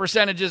know what the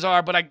percentages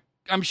are, but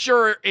I'm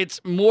sure it's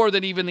more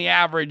than even the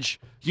average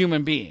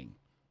human being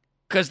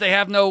because they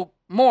have no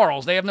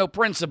morals. They have no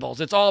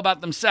principles. It's all about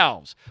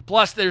themselves.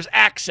 Plus, there's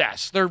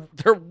access. They're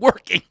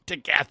working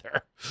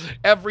together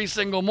every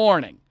single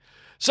morning.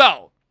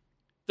 So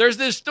there's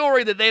this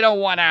story that they don't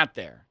want out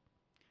there.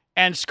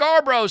 And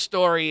Scarborough's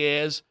story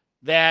is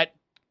that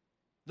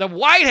the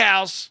White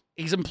House,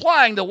 he's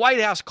implying the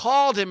White House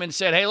called him and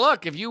said, hey,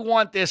 look, if you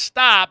want this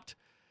stopped,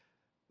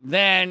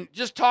 then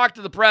just talk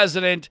to the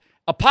president,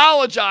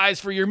 apologize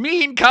for your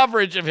mean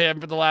coverage of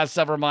him for the last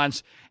several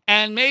months,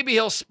 and maybe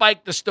he'll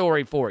spike the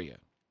story for you.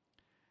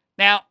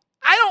 Now,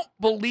 I don't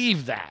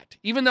believe that.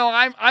 Even though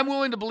I'm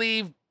willing to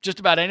believe just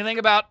about anything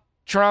about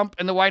Trump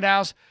and the White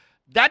House,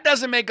 that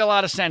doesn't make a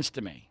lot of sense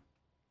to me.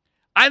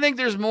 I think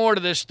there's more to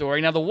this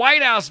story. Now, the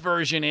White House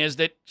version is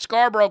that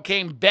Scarborough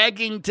came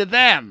begging to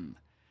them.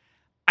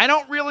 I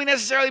don't really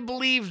necessarily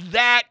believe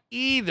that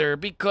either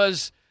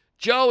because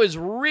Joe is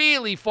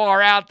really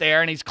far out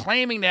there and he's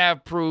claiming to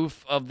have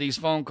proof of these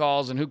phone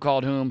calls and who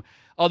called whom,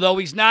 although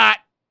he's not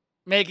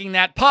making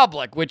that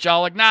public, which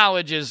I'll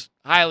acknowledge is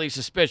highly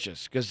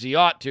suspicious because he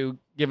ought to,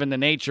 given the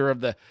nature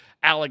of the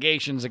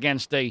allegations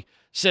against a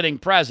sitting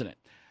president.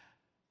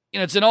 You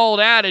know, it's an old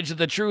adage that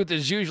the truth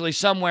is usually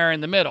somewhere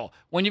in the middle.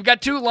 When you've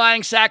got two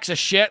lying sacks of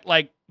shit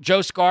like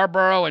Joe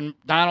Scarborough and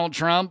Donald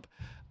Trump,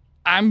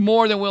 I'm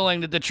more than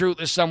willing that the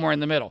truth is somewhere in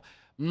the middle.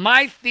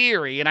 My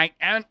theory, and I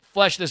haven't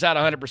fleshed this out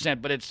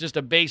 100%, but it's just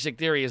a basic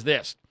theory, is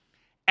this.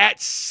 At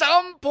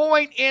some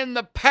point in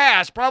the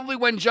past, probably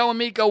when Joe and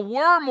Mika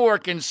were more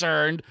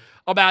concerned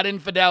about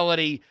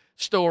infidelity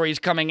stories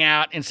coming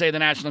out in, say, the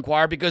National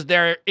Enquirer, because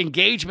their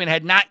engagement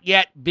had not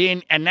yet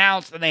been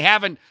announced and they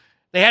hadn't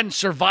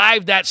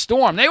survived that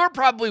storm. They were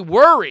probably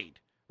worried,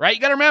 right?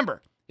 You got to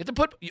remember,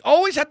 you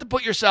always have to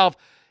put yourself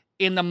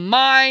in the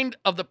mind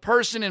of the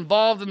person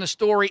involved in the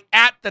story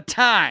at the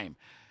time.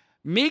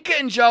 Mika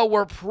and Joe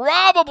were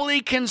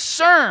probably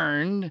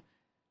concerned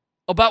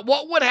about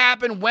what would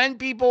happen when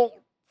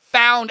people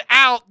found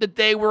out that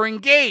they were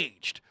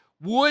engaged.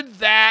 Would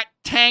that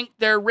tank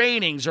their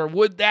ratings, or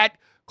would that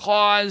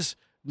cause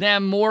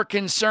them more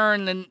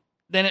concern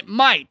than it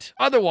might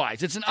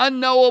otherwise? It's an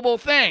unknowable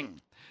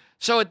thing.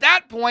 So at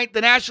that point,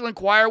 the National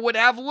Enquirer would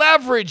have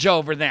leverage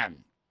over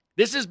them.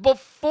 This is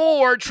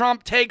before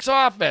Trump takes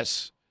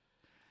office.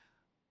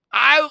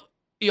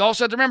 You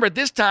also have to remember, at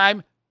this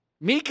time,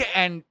 Mika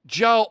and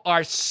Joe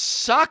are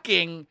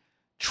sucking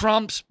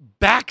Trump's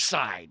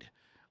backside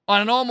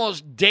on an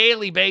almost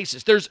daily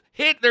basis.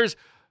 There's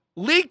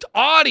leaked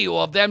audio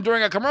of them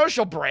during a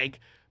commercial break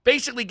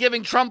basically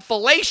giving Trump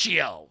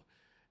fellatio.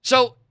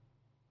 So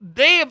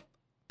they have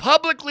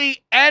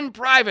publicly and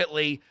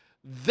privately,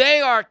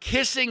 they are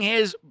kissing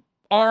his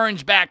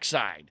orange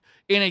backside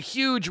in a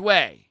huge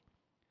way.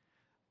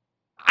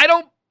 I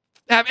don't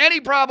have any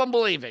problem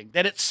believing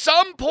that at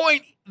some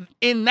point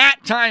in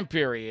that time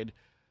period,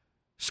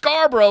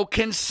 Scarborough,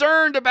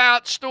 concerned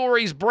about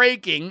stories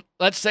breaking,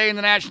 let's say in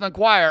the National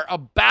Enquirer,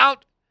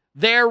 about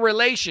their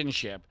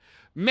relationship,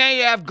 may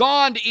have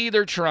gone to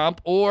either Trump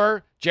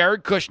or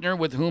Jared Kushner,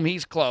 with whom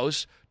he's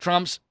close,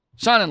 Trump's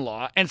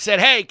son-in-law, and said,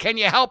 hey, can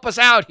you help us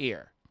out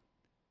here?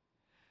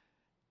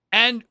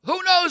 And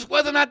who knows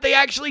whether or not they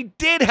actually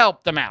did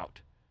help them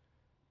out.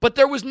 But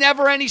there was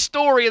never any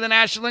story in the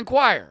National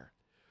Enquirer.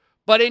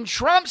 But in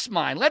Trump's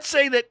mind, let's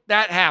say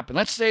that happened.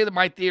 Let's say that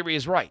my theory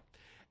is right.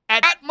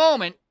 At that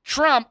moment,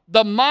 Trump,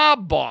 the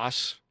mob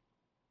boss,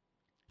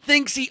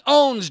 thinks he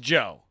owns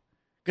Joe.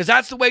 Because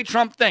that's the way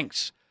Trump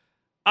thinks.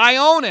 I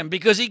own him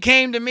because he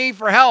came to me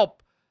for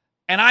help,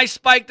 and I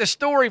spiked the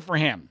story for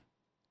him.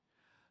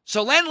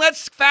 So then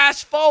let's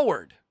fast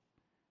forward.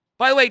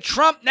 By the way,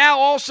 Trump now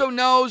also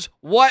knows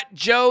what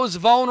Joe's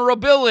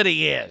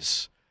vulnerability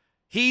is.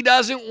 He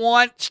doesn't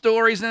want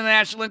stories in the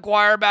National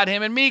Enquirer about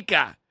him and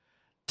Mika.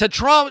 To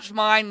Trump's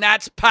mind,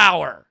 that's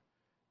power.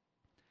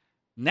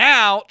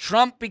 Now,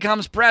 Trump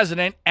becomes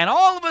president, and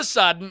all of a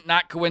sudden,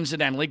 not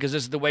coincidentally, because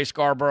this is the way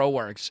Scarborough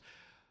works,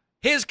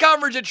 his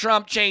coverage of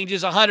Trump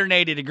changes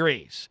 180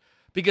 degrees.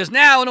 Because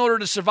now, in order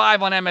to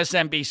survive on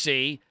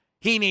MSNBC,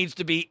 he needs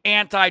to be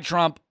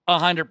anti-Trump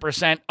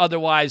 100%.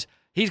 Otherwise,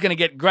 he's going to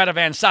get Greta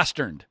Van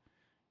Susteren.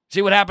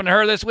 See what happened to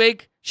her this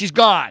week? She's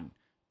gone.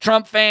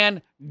 Trump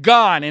fan,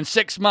 gone in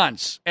 6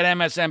 months at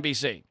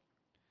MSNBC.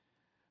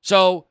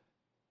 So,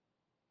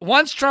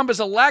 once Trump is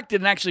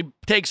elected and actually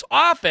takes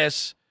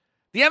office,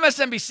 the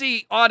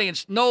MSNBC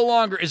audience no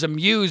longer is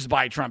amused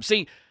by Trump.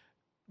 See,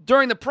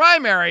 during the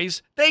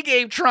primaries, they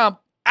gave Trump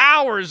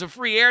hours of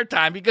free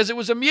airtime because it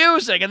was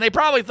amusing, and they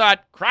probably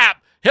thought,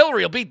 crap,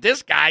 Hillary will beat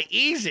this guy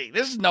easy.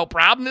 This is no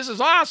problem. This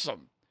is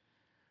awesome.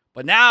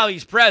 But now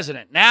he's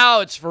president. Now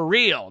it's for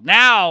real.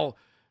 Now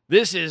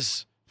this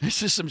is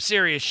some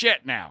serious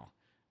shit now.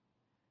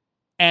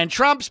 And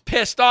Trump's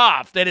pissed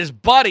off that his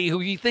buddy, who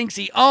he thinks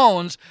he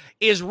owns,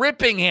 is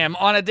ripping him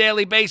on a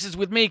daily basis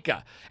with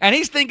Mika. And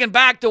he's thinking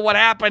back to what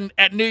happened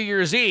at New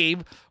Year's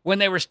Eve when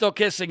they were still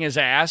kissing his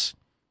ass.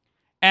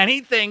 And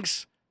he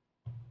thinks,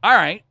 all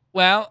right,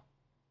 well,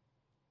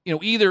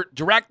 either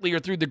directly or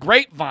through the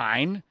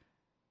grapevine,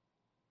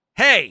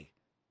 hey,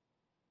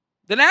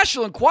 the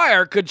National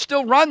Enquirer could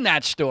still run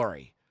that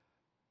story.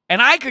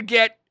 And I could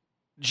get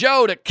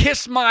Joe to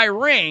kiss my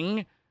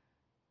ring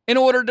in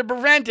order to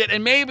prevent it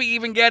and maybe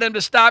even get him to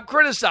stop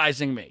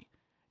criticizing me.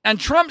 And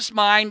Trump's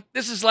mind,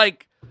 this is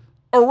like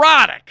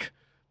erotic,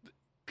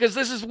 because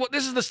this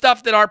is the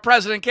stuff that our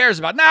president cares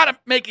about. Not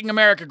making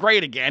America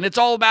great again. It's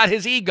all about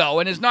his ego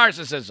and his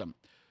narcissism.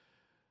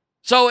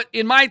 So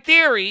in my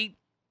theory,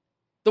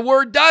 the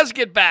word does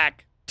get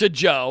back to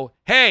Joe.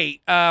 Hey,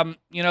 the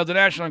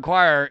National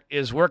Enquirer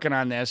is working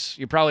on this.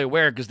 You're probably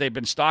aware because they've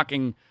been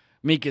stalking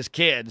Mika's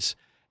kids.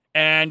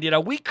 And,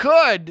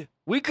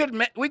 we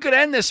could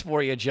end this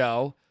for you,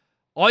 Joe.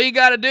 All you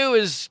got to do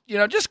is,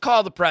 just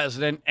call the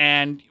president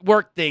and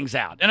work things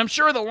out. And I'm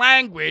sure the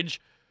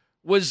language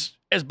was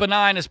as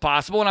benign as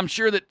possible. And I'm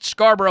sure that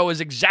Scarborough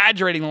is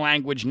exaggerating the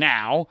language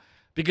now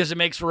because it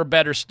makes for a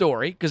better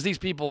story. Because these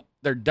people,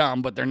 they're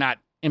dumb, but they're not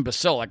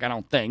imbecilic, I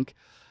don't think.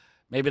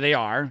 Maybe they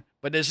are.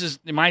 But this is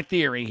my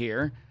theory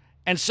here.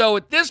 And so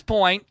at this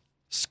point,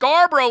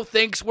 Scarborough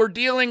thinks we're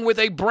dealing with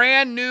a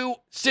brand new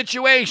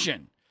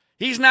situation.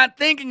 He's not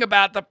thinking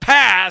about the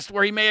past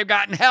where he may have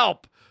gotten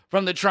help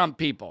from the Trump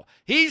people.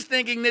 He's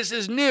thinking this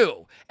is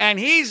new, and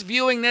he's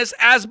viewing this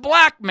as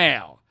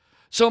blackmail.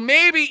 So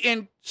maybe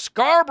in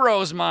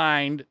Scarborough's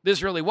mind,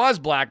 this really was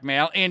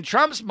blackmail. In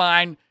Trump's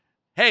mind,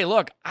 hey,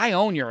 look, I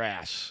own your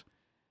ass,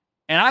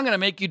 and I'm going to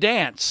make you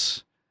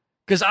dance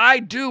because I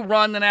do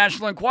run the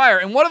National Enquirer.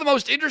 And one of the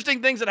most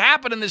interesting things that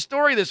happened in this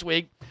story this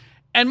week,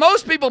 and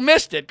most people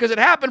missed it because it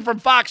happened from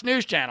Fox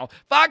News Channel.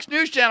 Fox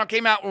News Channel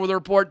came out with a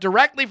report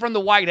directly from the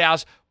White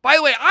House. By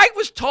the way, I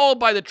was told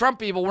by the Trump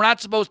people we're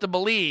not supposed to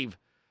believe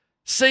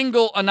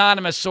single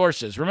anonymous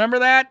sources. Remember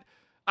that?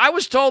 I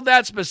was told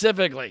that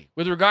specifically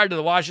with regard to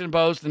the Washington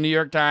Post, the New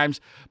York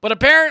Times. But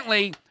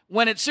apparently,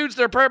 when it suits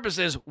their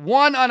purposes,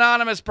 one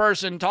anonymous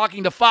person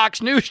talking to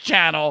Fox News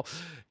Channel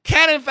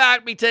can, in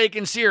fact, be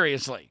taken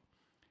seriously.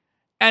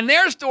 And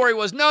their story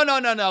was,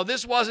 no,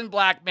 this wasn't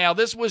blackmail.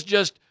 This was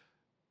just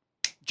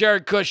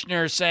Jared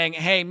Kushner saying,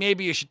 hey,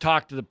 maybe you should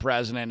talk to the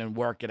president and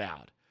work it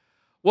out.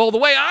 Well, the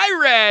way I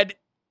read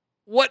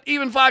what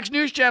even Fox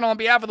News Channel on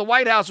behalf of the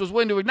White House was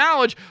willing to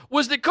acknowledge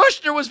was that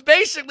Kushner was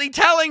basically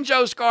telling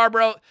Joe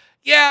Scarborough,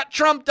 yeah,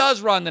 Trump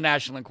does run the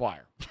National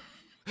Enquirer.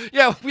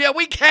 yeah,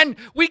 we can,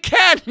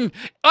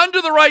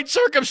 under the right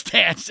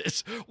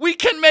circumstances, we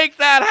can make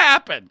that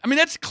happen. I mean,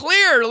 that's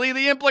clearly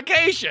the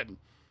implication.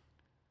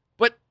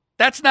 But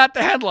that's not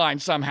the headline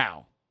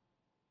somehow.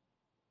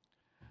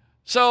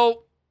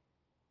 So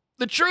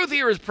the truth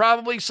here is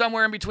probably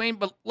somewhere in between,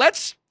 but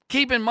let's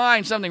keep in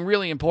mind something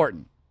really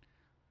important.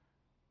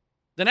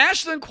 The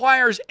National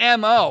Enquirer's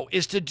MO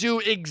is to do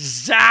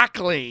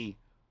exactly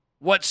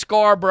what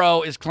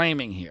Scarborough is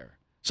claiming here.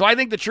 So I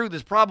think the truth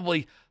is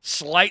probably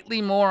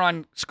slightly more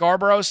on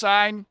Scarborough's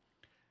side.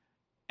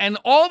 And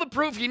all the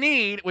proof you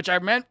need, which I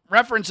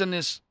reference in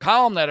this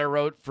column that I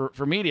wrote for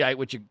Mediaite,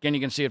 which again you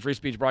can see at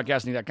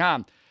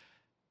freespeechbroadcasting.com,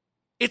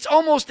 it's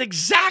almost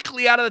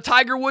exactly out of the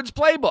Tiger Woods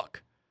playbook.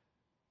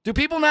 Do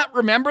people not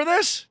remember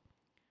this?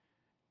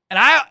 And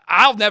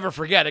I'll never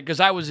forget it because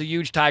I was a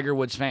huge Tiger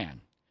Woods fan.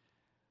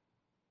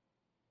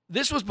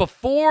 This was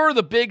before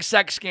the big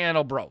sex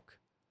scandal broke.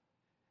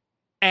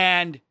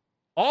 And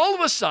all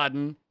of a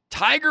sudden,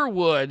 Tiger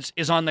Woods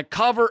is on the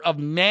cover of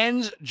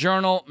Men's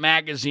Journal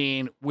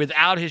magazine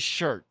without his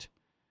shirt.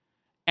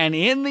 And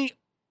in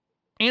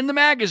the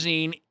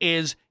magazine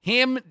is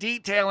him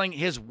detailing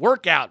his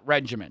workout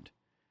regimen.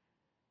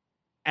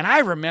 And I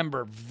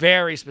remember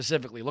very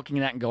specifically looking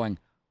at that and going,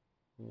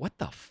 what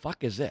the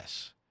fuck is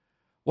this?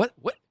 What?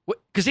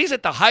 Because he's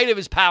at the height of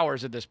his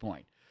powers at this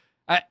point.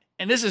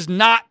 And this is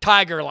not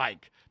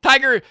Tiger-like.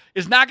 Tiger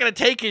is not going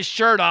to take his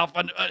shirt off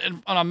on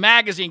a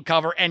magazine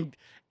cover, and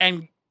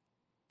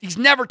he's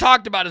never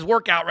talked about his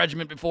workout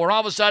regimen before. And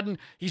all of a sudden,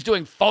 he's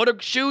doing photo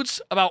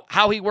shoots about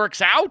how he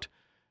works out.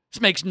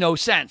 This makes no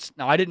sense.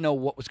 Now, I didn't know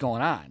what was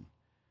going on,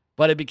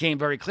 but it became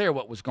very clear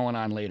what was going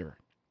on later.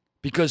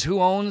 Because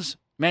who owns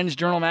Men's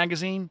Journal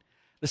magazine?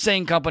 The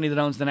same company that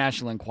owns the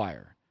National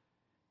Enquirer.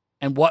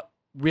 And what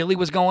really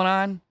was going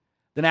on?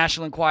 The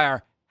National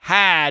Enquirer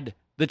had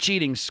the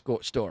cheating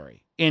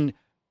story in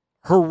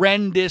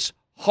horrendous,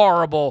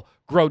 horrible,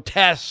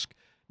 grotesque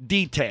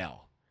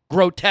detail.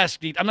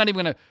 I'm not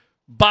even going to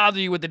bother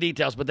you with the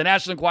details, but the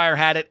National Enquirer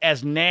had it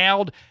as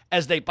nailed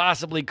as they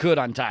possibly could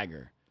on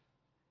Tiger.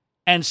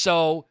 And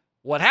so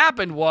what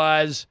happened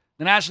was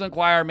the National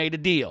Enquirer made a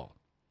deal.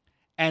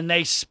 And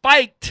they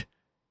spiked,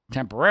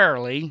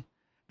 temporarily,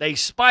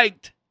 the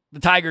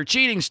Tiger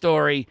cheating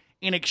story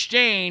in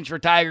exchange for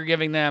Tiger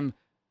giving them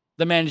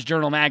the Men's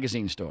Journal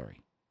magazine story.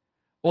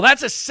 Well,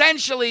 that's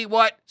essentially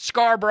what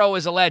Scarborough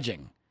is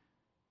alleging.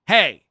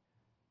 Hey,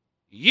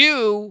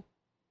 you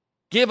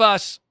give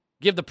us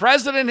give the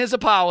president his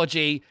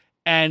apology,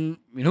 and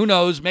who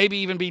knows, maybe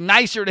even be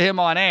nicer to him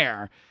on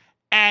air.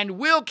 And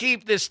we'll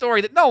keep this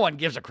story that no one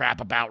gives a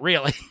crap about,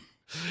 really,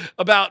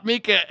 about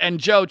Mika and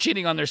Joe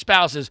cheating on their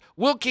spouses.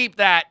 We'll keep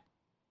that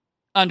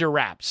under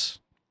wraps.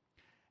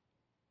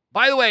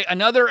 By the way,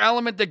 another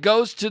element that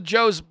goes to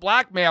Joe's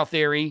blackmail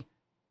theory,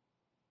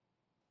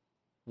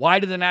 why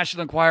did the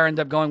National Enquirer end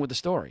up going with the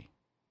story?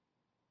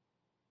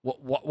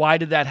 Why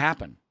did that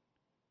happen?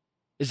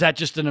 Is that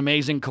just an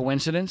amazing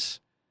coincidence?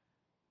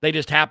 They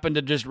just happened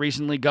to just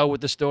recently go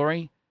with the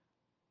story,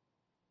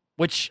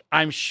 which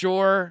I'm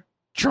sure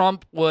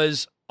Trump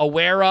was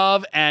aware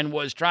of and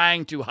was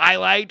trying to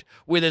highlight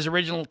with his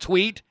original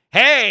tweet.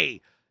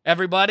 Hey,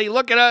 everybody,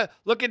 look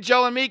at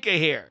Joe and Mika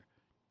here.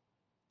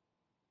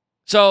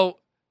 So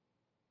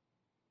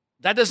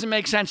that doesn't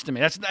make sense to me.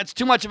 That's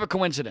too much of a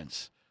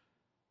coincidence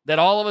that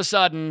all of a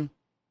sudden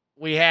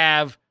we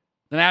have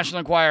the National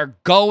Enquirer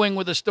going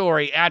with a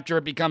story after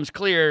it becomes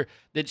clear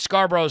that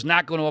Scarborough's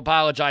not going to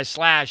apologize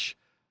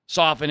 /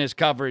 soften his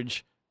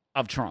coverage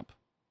of Trump.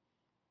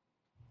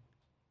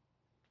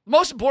 The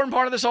most important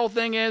part of this whole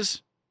thing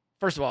is,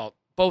 first of all,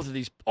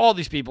 all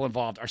these people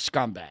involved are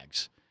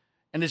scumbags.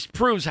 And this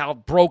proves how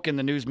broken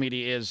the news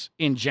media is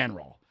in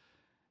general.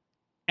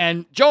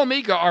 And Joe and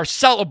Mika are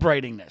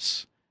celebrating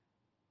this.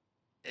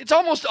 It's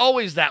almost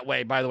always that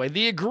way, by the way.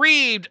 The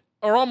aggrieved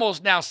are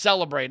almost now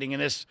celebrating in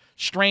this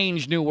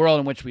strange new world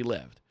in which we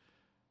lived.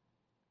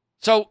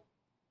 So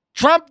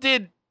Trump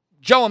did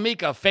Joe and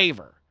Mika a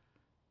favor.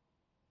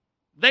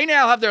 They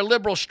now have their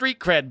liberal street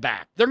cred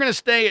back. They're going to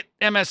stay at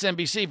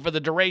MSNBC for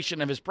the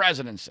duration of his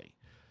presidency.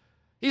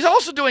 He's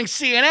also doing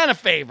CNN a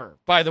favor,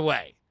 by the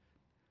way,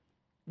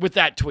 with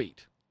that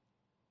tweet.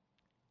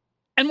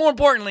 And more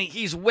importantly,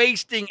 he's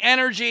wasting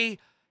energy.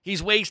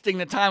 He's wasting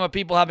the time of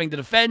people having to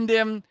defend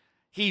him.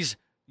 He's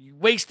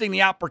wasting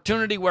the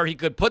opportunity where he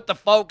could put the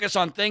focus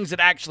on things that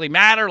actually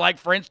matter, like,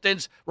 for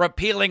instance,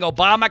 repealing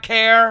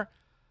Obamacare.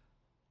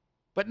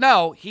 But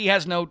no, he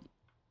has no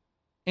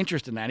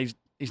interest in that.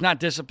 He's not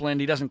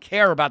disciplined. He doesn't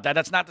care about that.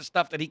 That's not the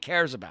stuff that he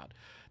cares about.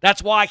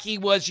 That's why he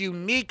was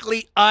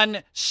uniquely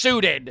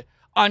unsuited,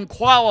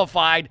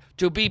 unqualified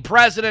to be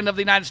president of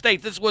the United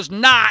States. This was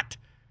not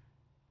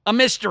a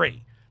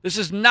mystery. This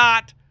is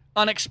not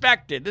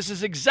unexpected. This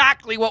is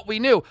exactly what we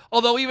knew.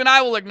 Although even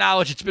I will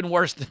acknowledge it's been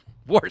worse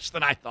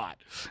than I thought.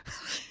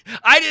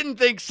 I didn't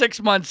think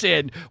 6 months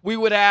in we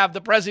would have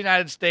the president of the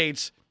United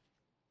States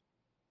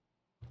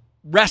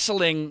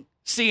wrestling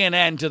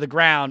CNN to the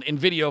ground in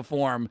video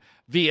form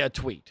via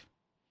tweet.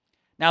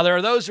 Now, there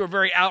are those who are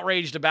very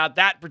outraged about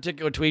that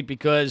particular tweet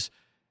because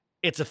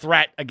it's a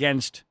threat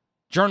against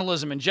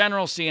journalism in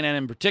general, CNN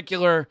in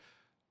particular,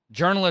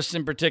 journalists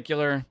in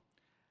particular,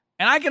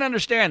 and I can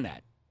understand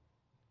that.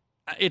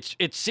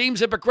 It seems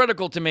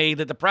hypocritical to me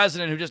that the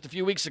president, who just a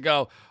few weeks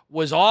ago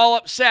was all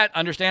upset,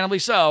 understandably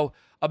so,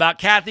 about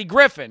Kathy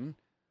Griffin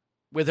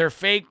with her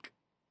fake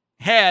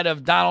head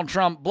of Donald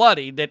Trump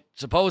bloodied that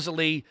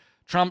supposedly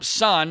Trump's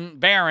son,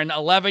 Barron,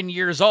 11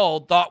 years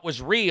old, thought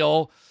was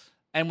real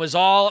and was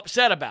all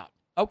upset about.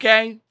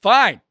 Okay,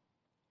 fine.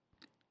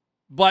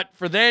 But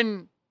for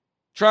then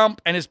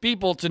Trump and his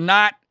people to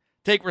not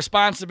take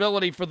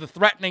responsibility for the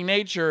threatening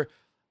nature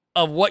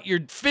of what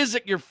you're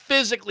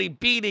physically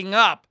beating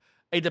up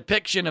a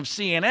depiction of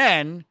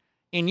CNN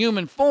in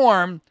human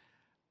form,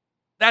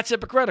 that's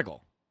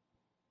hypocritical.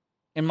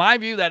 In my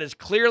view, that is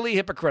clearly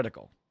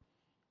hypocritical.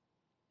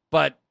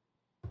 But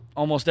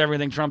almost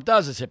everything Trump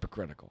does is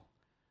hypocritical.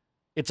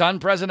 It's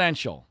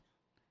unpresidential.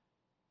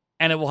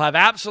 And it will have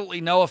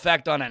absolutely no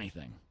effect on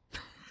anything.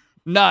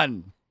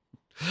 None.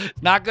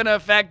 It's not going to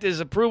affect his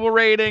approval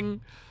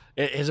rating.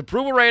 His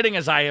approval rating,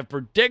 as I have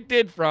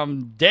predicted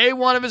from day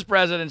one of his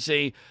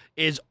presidency,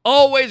 is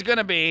always going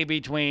to be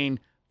between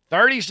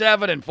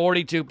 37 and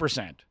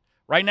 42%.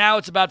 Right now,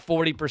 it's about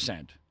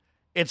 40%.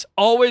 It's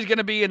always going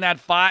to be in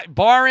that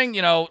barring,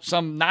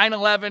 some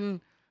 9/11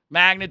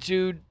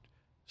 magnitude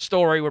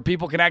story where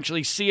people can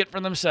actually see it for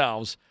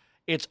themselves.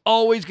 It's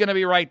always going to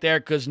be right there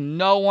because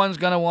no one's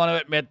going to want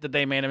to admit that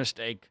they made a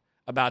mistake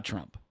about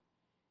Trump.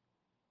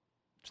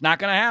 It's not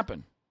going to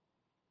happen.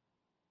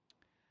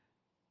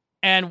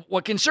 And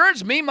what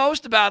concerns me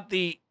most about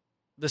the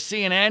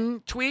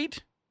CNN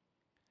tweet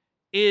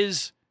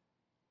is,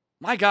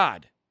 my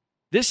God,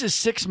 this is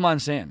 6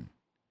 months in.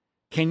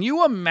 Can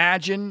you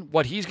imagine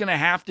what he's going to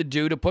have to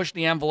do to push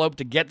the envelope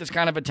to get this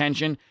kind of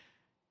attention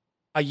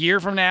a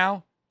year from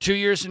now, 2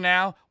 years from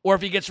now, or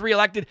if he gets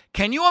reelected?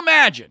 Can you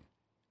imagine?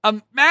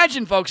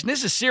 Imagine, folks, and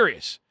this is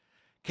serious.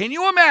 Can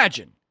you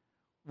imagine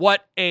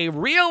what a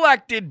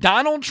reelected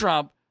Donald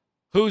Trump,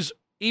 who's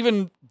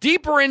even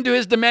deeper into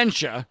his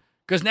dementia,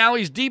 because now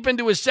he's deep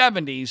into his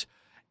 70s,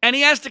 and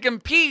he has to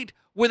compete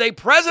with a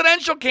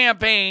presidential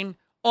campaign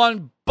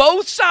on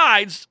both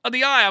sides of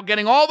the aisle,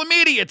 getting all the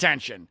media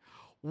attention.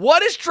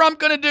 What is Trump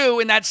going to do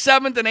in that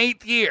 7th and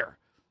 8th year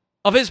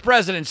of his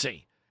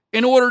presidency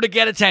in order to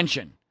get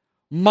attention?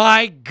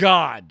 My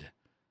God.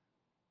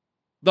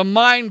 The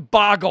mind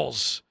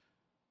boggles.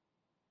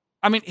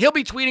 I mean, he'll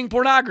be tweeting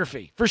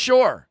pornography, for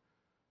sure.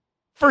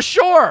 For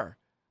sure.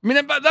 I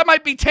mean, that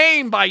might be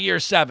tame by year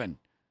 7.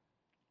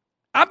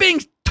 I'm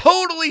being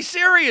totally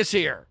serious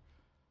here.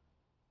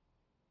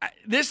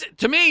 This,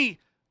 to me,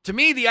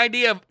 the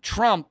idea of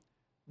Trump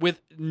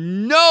with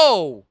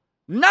nothing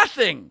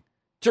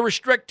to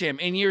restrict him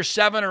in year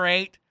 7 or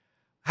 8,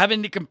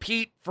 having to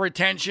compete for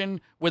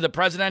attention with a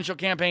presidential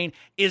campaign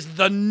is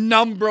the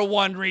number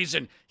one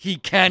reason he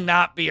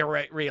cannot be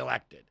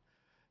reelected.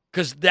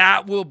 Because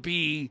that will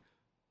be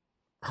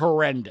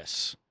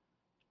horrendous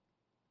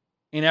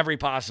in every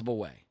possible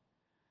way.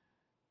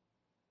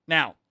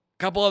 Now, a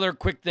couple other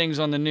quick things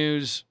on the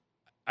news.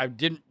 I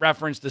didn't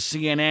reference the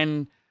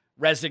CNN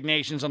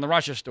resignations on the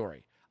Russia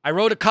story. I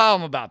wrote a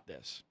column about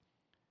this.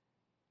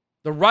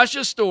 The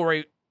Russia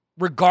story,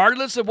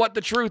 regardless of what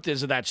the truth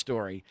is of that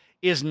story,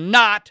 is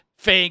not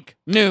fake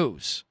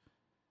news.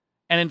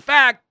 And in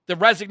fact, the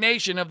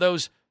resignation of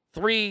those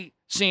 3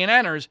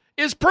 CNNers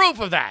is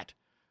proof of that.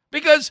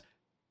 Because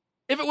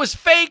if it was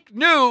fake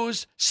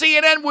news,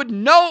 CNN would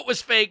know it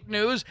was fake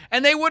news,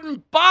 and they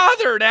wouldn't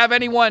bother to have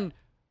anyone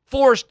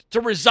forced to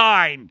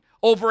resign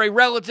over a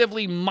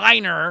relatively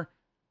minor,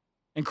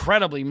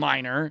 incredibly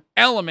minor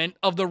element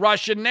of the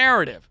Russian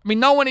narrative. I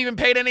mean, no one even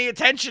paid any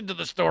attention to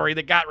the story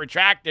that got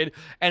retracted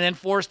and then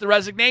forced the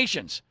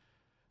resignations.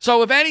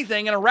 So if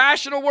anything, in a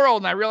rational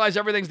world, and I realize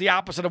everything's the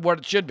opposite of what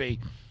it should be,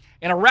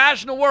 in a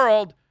rational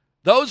world,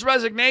 those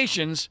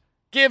resignations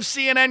give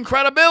CNN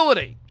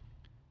credibility.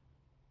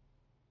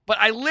 But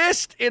I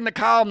list in the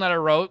column that I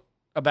wrote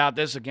about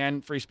this,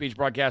 again,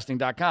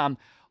 freespeechbroadcasting.com,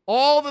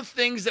 all the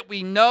things that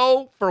we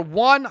know for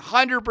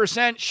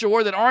 100%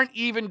 sure that aren't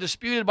even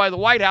disputed by the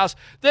White House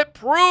that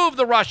prove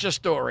the Russia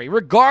story,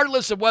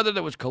 regardless of whether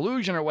there was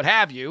collusion or what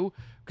have you,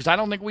 because I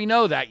don't think we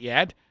know that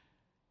yet,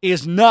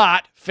 is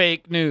not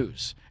fake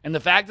news. And the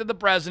fact that the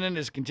president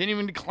is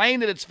continuing to claim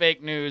that it's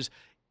fake news,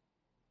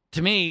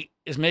 to me,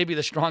 is maybe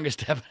the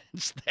strongest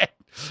evidence that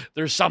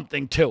there's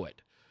something to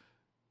it.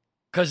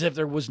 Because if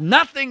there was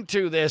nothing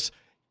to this,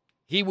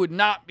 he would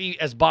not be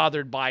as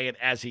bothered by it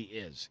as he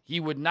is. He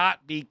would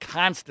not be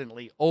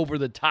constantly over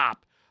the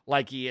top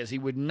like he is. He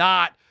would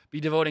not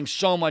be devoting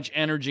so much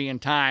energy and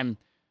time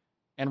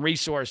and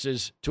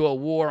resources to a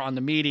war on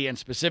the media and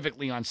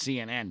specifically on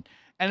CNN.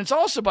 And it's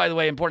also, by the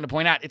way, important to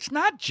point out, it's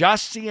not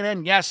just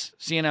CNN. Yes,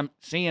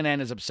 CNN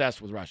is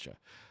obsessed with Russia.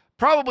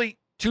 Probably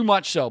too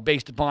much so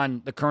based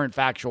upon the current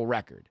factual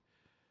record.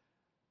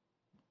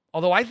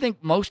 Although I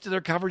think most of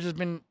their coverage has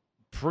been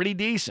pretty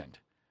decent.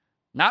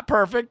 Not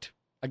perfect.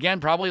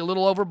 Again, probably a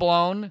little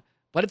overblown,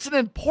 but it's an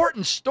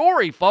important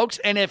story, folks.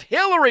 And if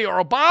Hillary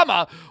or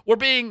Obama were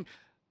being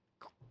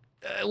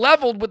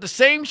leveled with the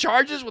same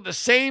charges, with the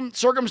same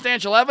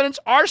circumstantial evidence,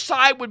 our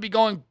side would be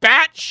going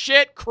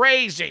batshit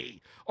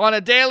crazy on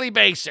a daily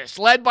basis,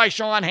 led by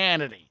Sean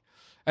Hannity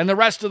and the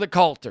rest of the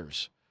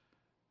culters.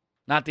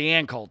 Not the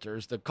Ann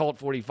culters, the cult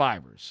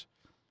 45ers.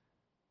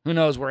 Who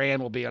knows where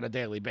Ann will be on a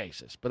daily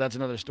basis, but that's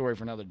another story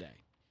for another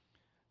day.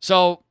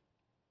 So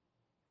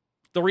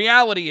the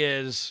reality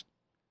is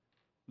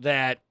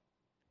that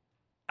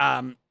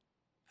I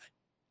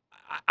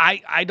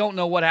don't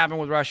know what happened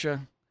with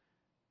Russia.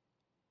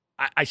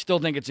 I still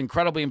think it's an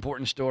incredibly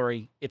important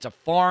story. It's a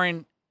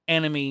foreign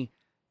enemy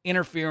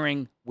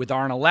interfering with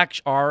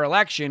our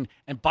election.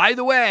 And by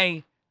the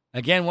way,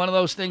 again, one of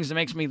those things that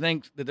makes me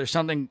think that there's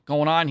something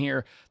going on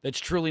here that's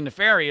truly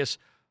nefarious.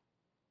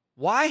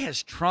 Why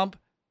has Trump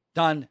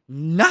done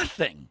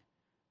nothing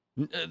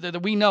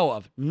that we know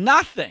of?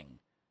 Nothing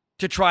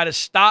to try to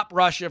stop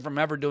Russia from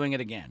ever doing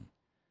it again.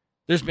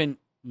 There's been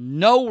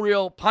no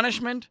real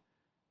punishment.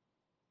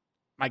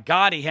 My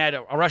God, he had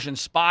a Russian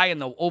spy in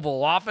the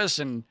Oval Office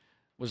and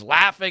was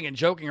laughing and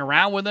joking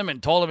around with him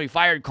and told him he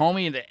fired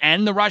Comey to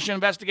end the Russia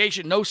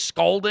investigation. No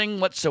scolding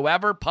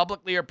whatsoever,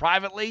 publicly or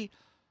privately.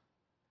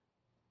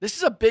 This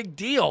is a big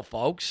deal,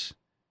 folks.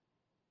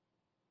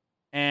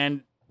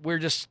 And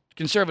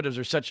conservatives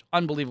are such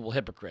unbelievable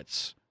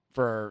hypocrites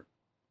for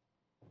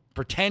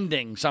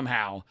pretending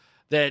somehow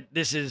that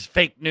this is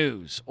fake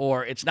news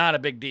or it's not a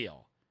big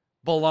deal.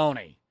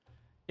 Baloney.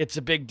 It's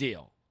a big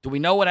deal. Do we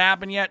know what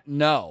happened yet?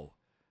 No.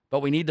 But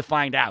we need to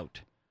find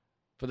out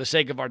for the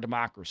sake of our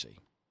democracy.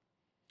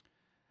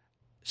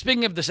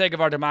 Speaking of the sake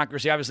of our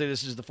democracy, obviously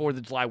this is the 4th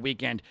of July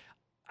weekend.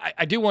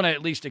 I do want to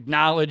at least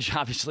acknowledge,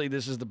 obviously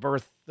this is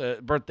the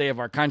birthday of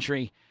our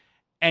country.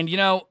 And, you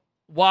know,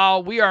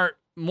 while we are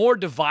more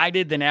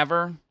divided than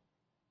ever,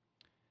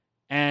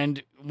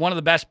 and one of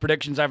the best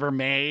predictions I ever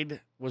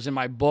made was in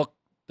my book,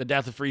 The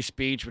Death of Free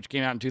Speech, which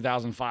came out in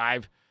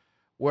 2005,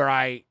 where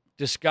I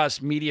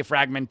discussed media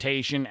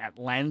fragmentation at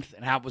length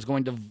and how it was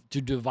going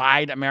to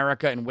divide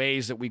America in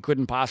ways that we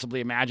couldn't possibly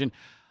imagine.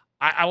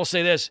 I will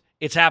say this,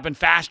 it's happened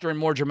faster and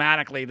more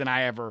dramatically than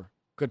I ever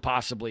could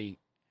possibly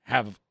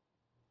have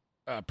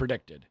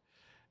predicted.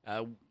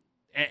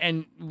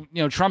 And you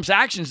know, Trump's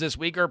actions this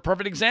week are a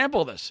perfect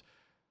example of this.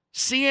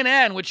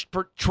 CNN, which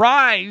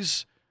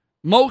tries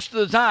most of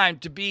the time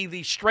to be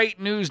the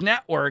straight news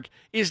network,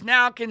 is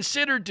now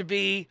considered to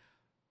be,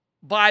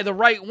 by the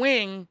right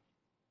wing,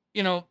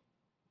 you know,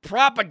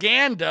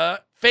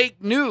 propaganda,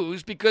 fake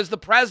news, because the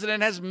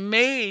president has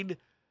made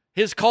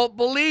his cult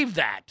believed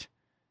that.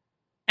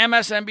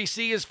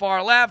 MSNBC is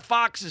far left,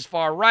 Fox is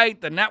far right,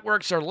 the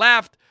networks are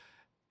left.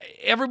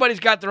 Everybody's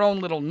got their own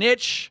little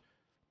niche,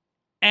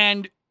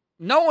 and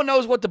no one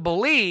knows what to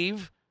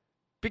believe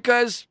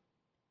because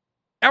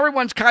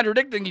everyone's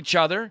contradicting each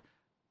other.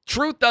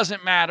 Truth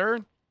doesn't matter.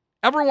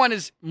 Everyone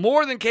is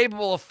more than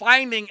capable of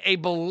finding a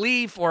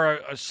belief or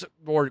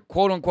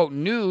quote-unquote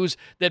news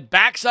that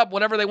backs up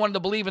whatever they wanted to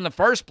believe in the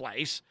first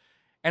place.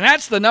 And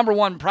that's the number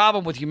one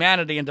problem with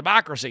humanity and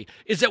democracy,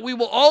 is that we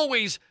will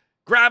always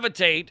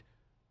gravitate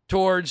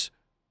towards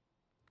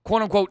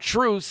quote-unquote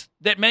truths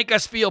that make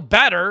us feel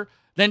better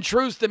than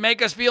truths that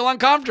make us feel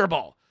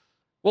uncomfortable.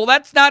 Well,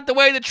 that's not the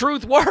way the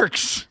truth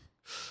works.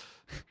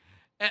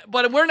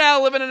 But we're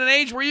now living in an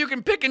age where you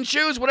can pick and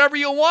choose whatever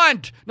you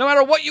want. No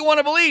matter what you want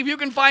to believe, you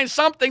can find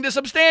something to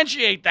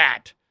substantiate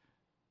that.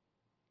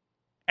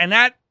 And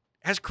that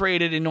has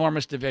created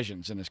enormous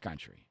divisions in this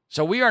country.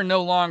 So we are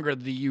no longer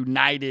the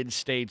United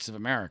States of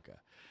America.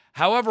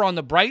 However, on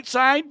the bright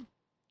side,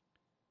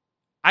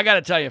 I got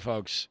to tell you,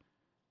 folks,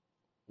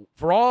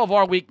 for all of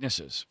our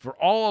weaknesses, for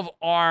all of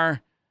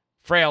our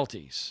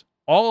frailties,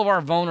 all of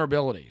our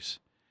vulnerabilities,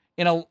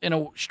 in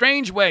a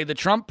strange way, the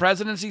Trump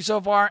presidency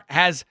so far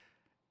has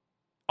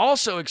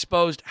also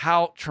exposed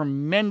how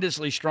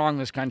tremendously strong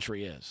this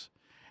country is.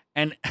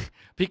 And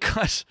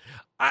because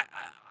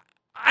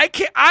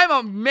I'm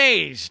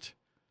amazed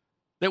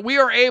that we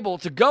are able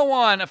to go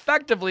on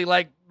effectively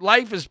like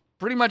life is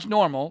pretty much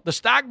normal. The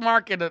stock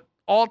market at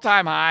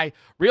all-time high,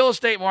 real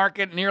estate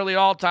market nearly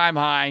all-time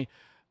high,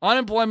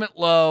 unemployment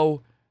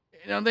low.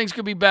 Things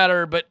could be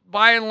better, but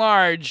by and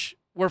large,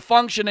 we're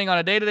functioning on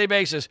a day-to-day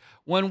basis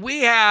when we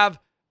have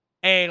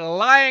a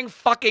lying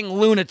fucking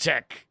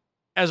lunatic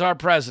as our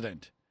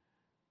president.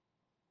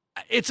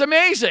 It's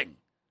amazing.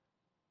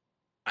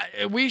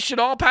 We should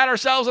all pat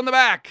ourselves on the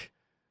back.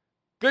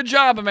 Good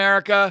job,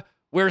 America.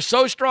 We're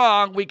so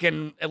strong, we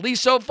can, at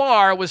least so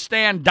far,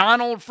 withstand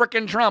Donald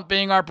frickin' Trump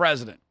being our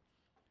president.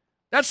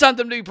 That's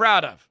something to be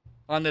proud of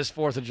on this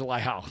 4th of July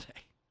holiday.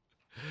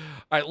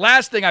 All right,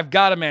 last thing I've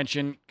got to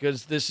mention,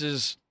 because this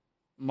is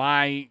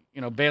my,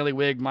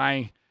 bailiwick,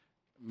 my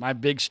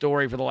big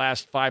story for the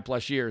last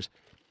 5+ years.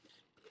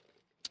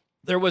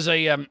 There was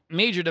a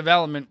major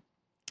development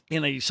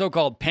in a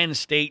so-called Penn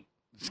State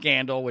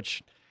scandal,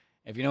 which,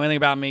 if you know anything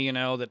about me, you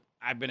know that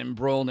I've been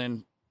embroiled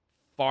in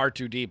far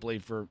too deeply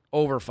for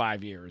over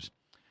 5 years,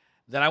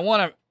 that I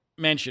want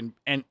to mention.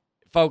 And,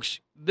 folks,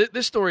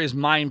 this story is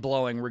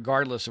mind-blowing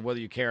regardless of whether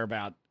you care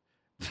about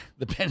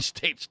the Penn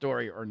State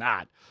story or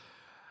not.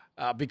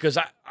 Because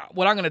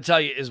what I'm going to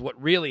tell you is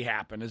what really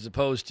happened as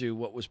opposed to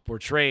what was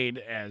portrayed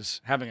as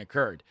having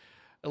occurred.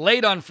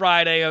 Late on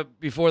Friday,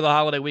 before the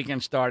holiday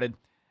weekend started,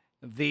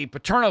 the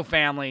Paterno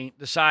family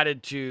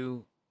decided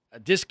to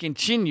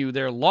discontinue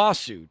their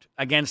lawsuit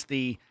against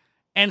the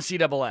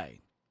NCAA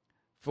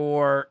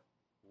for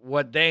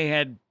what they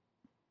had,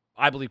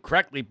 I believe,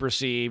 correctly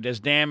perceived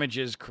as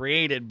damages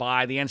created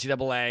by the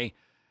NCAA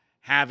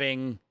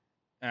having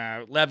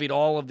levied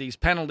all of these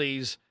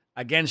penalties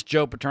against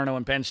Joe Paterno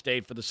and Penn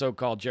State for the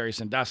so-called Jerry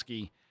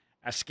Sandusky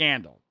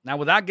scandal. Now,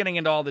 without getting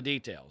into all the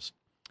details,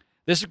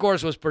 this, of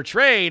course, was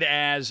portrayed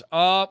as,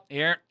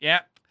 the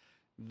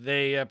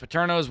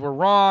Paternos were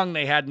wrong.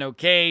 They had no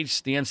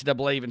case. The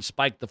NCAA even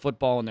spiked the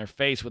football in their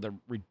face with a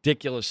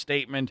ridiculous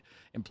statement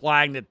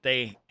implying that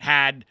they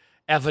had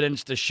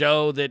evidence to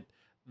show that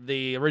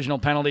the original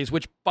penalties,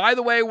 which, by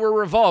the way, were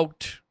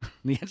revoked,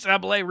 the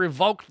NCAA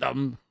revoked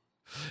them,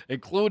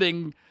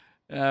 including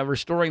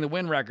restoring the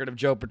win record of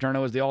Joe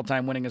Paterno as the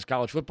all-time winningest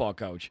college football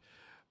coach.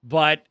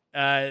 But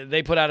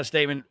they put out a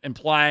statement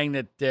implying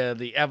that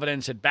the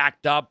evidence had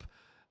backed up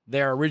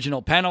their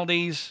original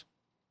penalties.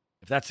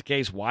 If that's the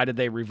case, why did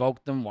they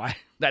revoke them? Why?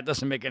 That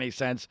doesn't make any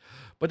sense.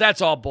 But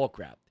that's all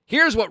bullcrap.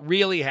 Here's what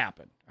really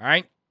happened, all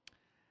right?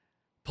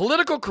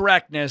 Political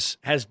correctness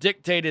has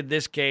dictated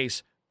this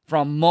case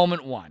from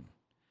moment one.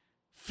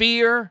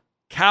 Fear,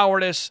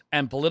 cowardice,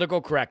 and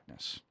political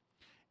correctness.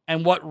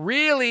 And what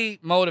really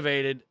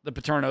motivated the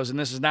Paternos, and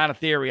this is not a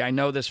theory, I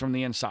know this from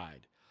the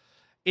inside,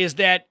 is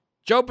that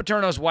Joe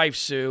Paterno's wife,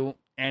 Sue,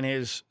 and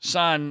his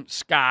son,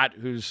 Scott,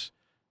 who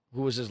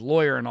was his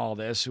lawyer in all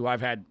this, who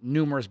I've had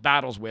numerous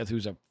battles with,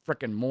 who's a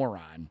frickin'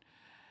 moron,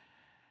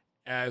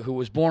 who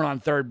was born on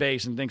third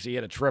base and thinks he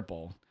hit a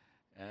triple,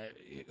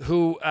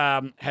 who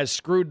has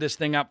screwed this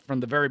thing up from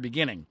the very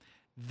beginning.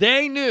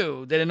 They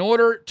knew that in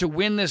order to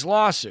win this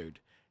lawsuit,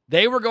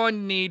 they were going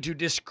to need to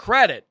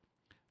discredit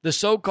the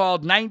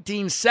so-called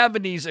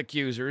 1970s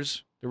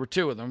accusers. There were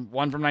two of them,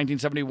 one from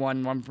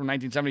 1971, one from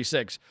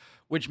 1976,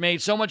 which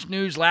made so much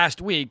news last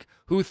week,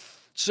 who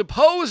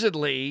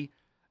supposedly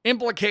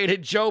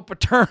implicated Joe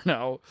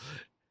Paterno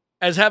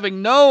as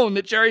having known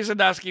that Jerry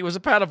Sandusky was a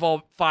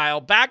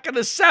pedophile back in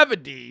the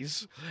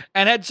 70s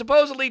and had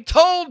supposedly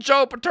told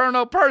Joe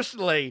Paterno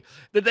personally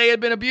that they had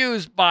been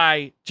abused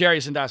by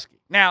Jerry Sandusky.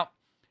 Now,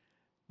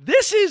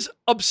 this is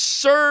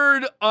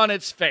absurd on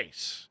its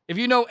face. If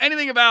you know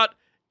anything about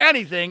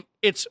anything,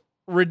 it's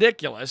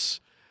ridiculous.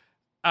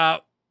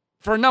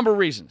 for a number of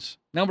reasons.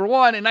 Number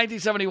one, in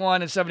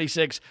 1971 and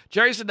 76,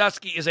 Jerry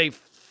Sandusky is a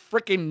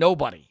freaking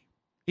nobody.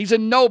 He's a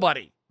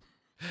nobody.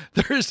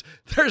 There's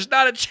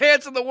not a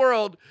chance in the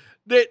world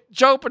that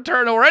Joe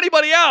Paterno or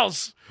anybody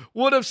else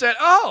would have said,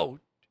 oh,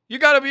 you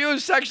got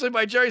abused sexually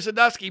by Jerry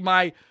Sandusky,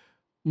 my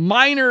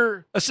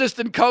minor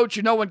assistant coach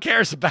who no one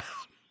cares about,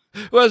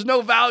 who has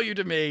no value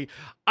to me.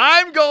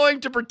 I'm going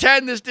to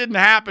pretend this didn't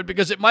happen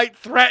because it might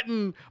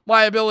threaten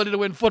my ability to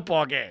win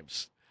football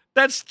games.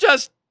 That's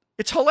just,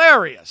 it's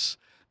hilarious.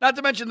 Not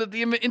to mention that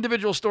the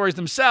individual stories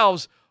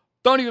themselves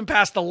don't even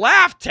pass the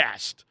laugh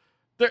test.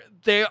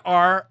 They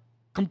are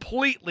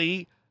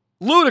completely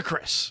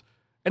ludicrous.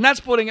 And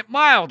that's putting it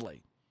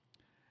mildly.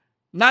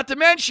 Not to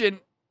mention,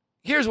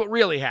 here's what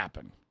really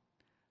happened.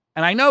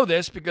 And I know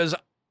this because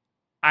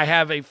I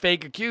have a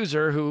fake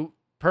accuser who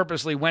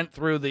purposely went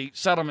through the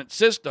settlement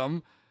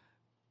system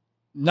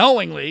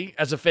knowingly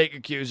as a fake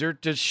accuser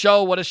to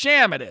show what a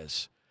sham it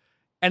is.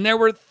 And there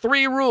were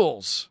 3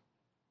 rules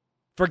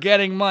for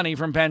getting money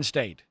from Penn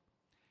State.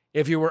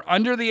 If you were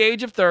under the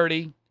age of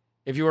 30,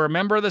 if you were a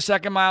member of the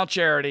Second Mile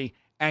Charity,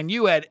 and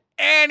you had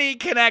any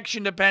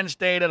connection to Penn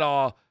State at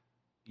all,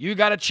 you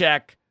got a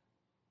check,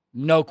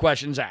 no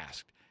questions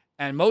asked.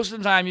 And most of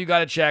the time, you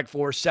got a check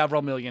for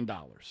several $1 million.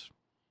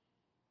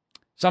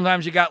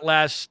 Sometimes you got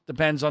less,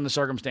 depends on the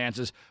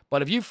circumstances.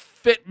 But if you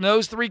fit in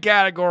those 3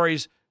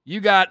 categories,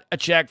 you got a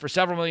check for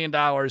several $1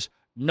 million,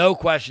 no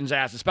questions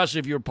asked, especially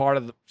if you were part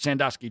of the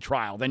Sandusky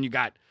trial. Then you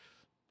got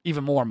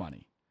even more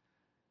money.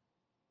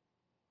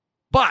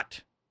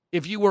 But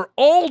if you were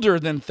older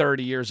than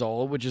 30 years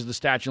old, which is the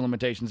statute of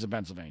limitations in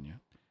Pennsylvania,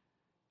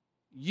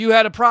 you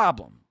had a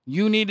problem.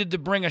 You needed to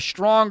bring a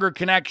stronger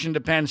connection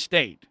to Penn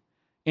State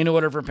in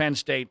order for Penn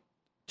State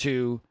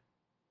to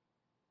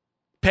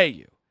pay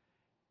you.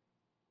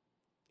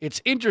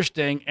 It's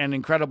interesting and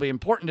incredibly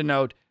important to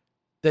note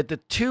that the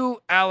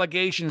 2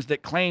 allegations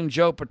that claim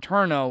Joe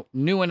Paterno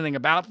knew anything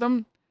about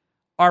them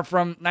are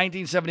from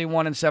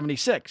 1971 and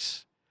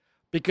 76,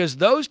 because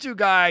those 2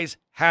 guys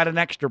had an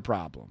extra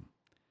problem.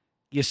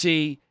 You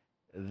see,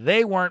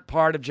 they weren't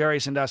part of Jerry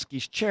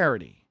Sandusky's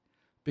charity,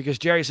 because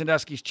Jerry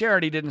Sandusky's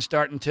charity didn't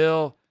start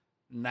until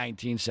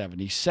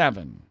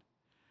 1977.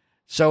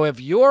 So if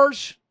you're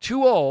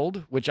too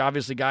old, which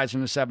obviously guys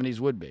from the 70s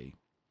would be,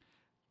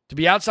 to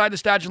be outside the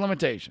statute of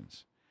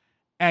limitations,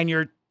 and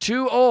you're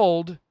too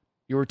old,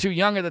 you were too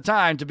young at the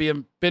time to be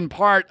been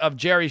part of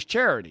Jerry's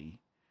charity,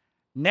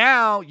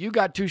 now you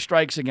got 2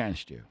 strikes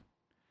against you.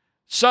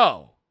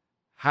 So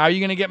how are you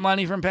going to get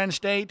money from Penn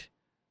State?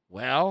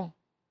 Well,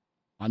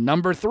 on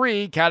number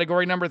 3,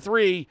 category number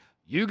 3,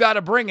 you got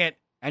to bring it,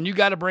 and you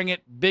got to bring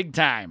it big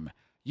time.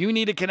 You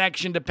need a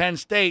connection to Penn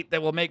State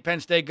that will make Penn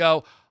State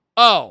go,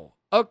 oh,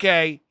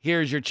 okay,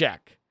 here's your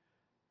check.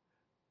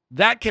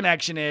 That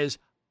connection is,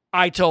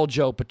 I told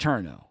Joe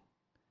Paterno.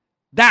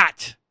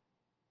 That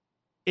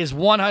is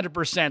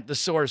 100% the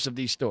source of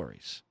these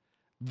stories.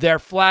 They're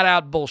flat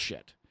out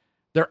bullshit.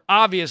 They're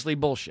obviously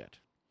bullshit.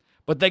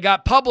 But they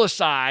got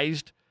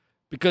publicized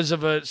because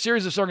of a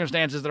series of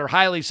circumstances that are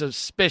highly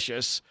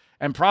suspicious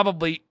and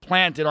probably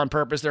planted on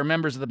purpose. There are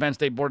members of the Penn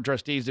State Board of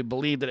Trustees who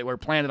believe that it were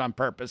planted on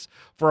purpose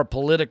for a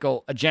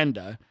political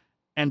agenda.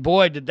 And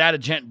boy, did that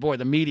agenda,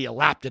 the media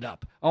lapped it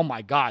up. Oh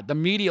my God, the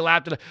media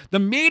lapped it up. The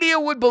media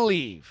would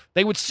believe,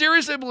 they would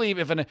seriously believe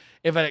if a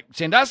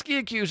Sandusky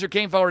accuser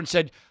came forward and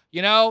said,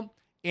 you know,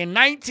 in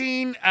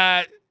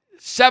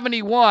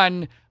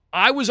 1971,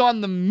 I was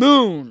on the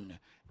moon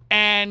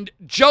and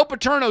Joe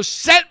Paterno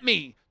sent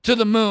me to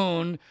the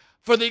moon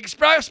for the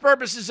express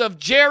purposes of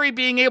Jerry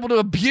being able to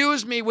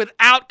abuse me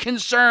without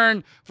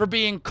concern for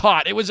being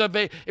caught. It was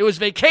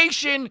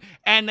vacation,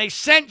 and they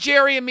sent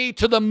Jerry and me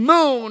to the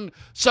moon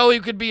so he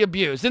could be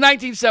abused in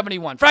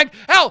 1971. Frank,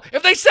 hell,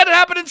 if they said it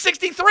happened in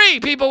 63,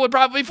 people would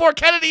probably, before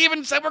Kennedy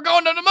even said we're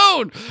going to the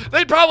moon,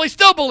 they'd probably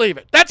still believe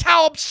it. That's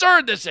how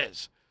absurd this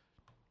is.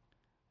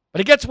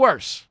 But it gets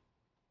worse.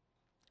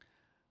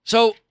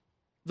 So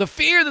the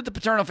fear that the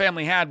Paterno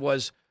family had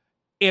was,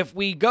 if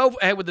we go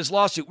ahead with this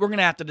lawsuit, we're going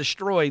to have to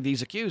destroy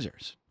these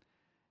accusers.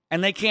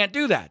 And they can't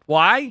do that.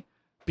 Why?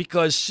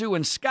 Because Sue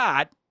and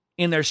Scott,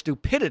 in their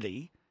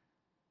stupidity,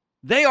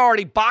 they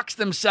already boxed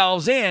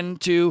themselves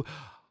into,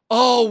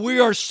 oh, we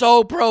are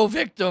so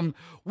pro-victim.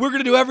 We're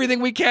going to do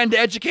everything we can to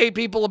educate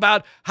people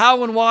about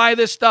how and why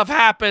this stuff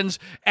happens.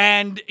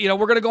 And, you know,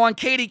 we're going to go on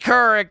Katie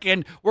Couric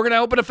and we're going to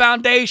open a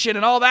foundation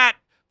and all that,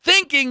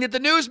 thinking that the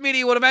news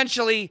media would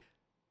eventually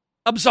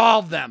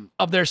absolve them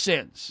of their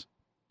sins.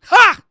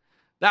 Ha!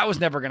 That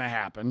was never going to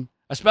happen,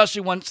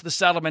 especially once the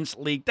settlements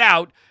leaked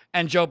out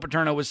and Joe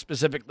Paterno was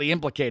specifically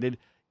implicated,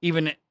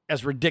 even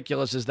as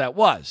ridiculous as that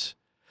was.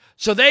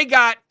 So they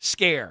got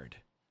scared.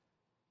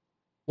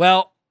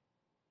 Well,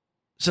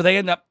 so they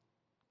end up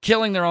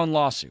killing their own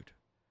lawsuit.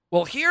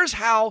 Well, here's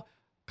how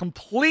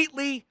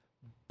completely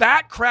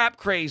bat crap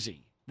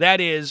crazy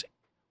that is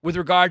with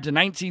regard to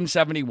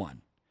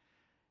 1971.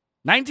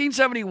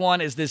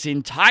 1971 is this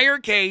entire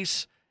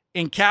case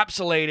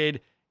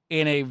encapsulated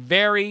in a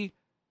very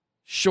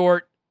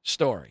short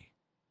story.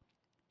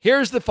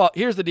 Here's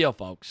the deal,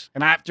 folks.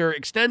 And after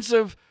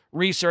extensive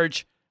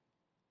research,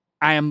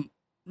 I am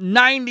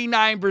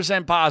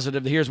 99%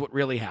 positive that here's what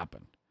really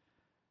happened.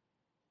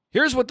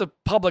 Here's what the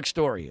public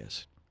story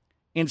is.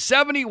 In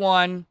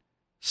 71,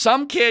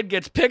 some kid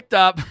gets picked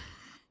up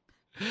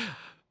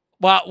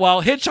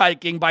while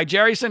hitchhiking by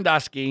Jerry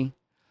Sandusky,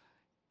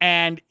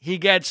 and he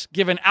gets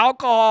given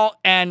alcohol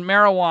and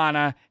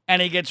marijuana,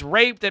 and he gets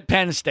raped at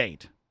Penn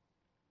State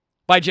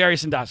by Jerry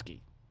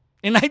Sandusky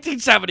in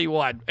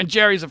 1971. And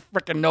Jerry's a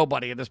freaking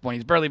nobody at this point.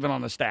 He's barely been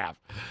on the staff.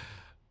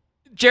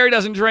 Jerry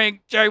doesn't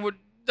drink. Jerry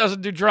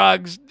doesn't do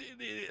drugs.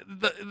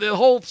 The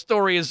whole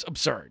story is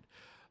absurd.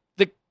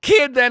 The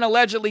kid then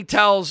allegedly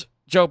tells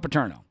Joe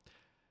Paterno.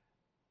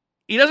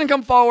 He doesn't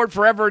come forward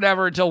forever and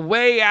ever until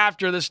way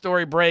after this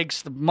story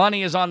breaks. The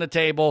money is on the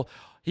table.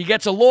 He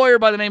gets a lawyer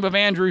by the name of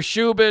Andrew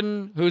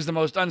Shubin, who's the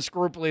most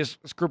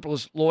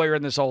unscrupulous lawyer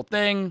in this whole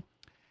thing.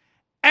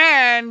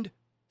 And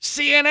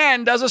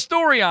CNN does a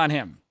story on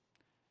him.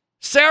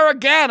 Sarah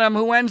Ganim,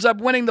 who ends up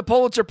winning the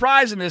Pulitzer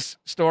Prize in this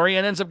story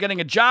and ends up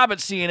getting a job at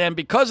CNN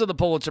because of the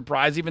Pulitzer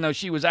Prize, even though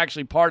she was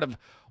actually part of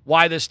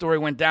why this story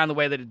went down the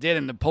way that it did,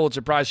 and the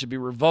Pulitzer Prize should be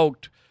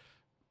revoked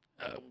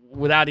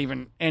without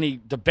even any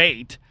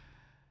debate.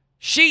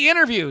 She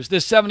interviews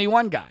this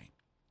 71 guy.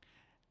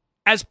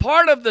 As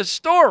part of the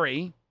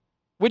story,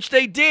 which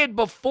they did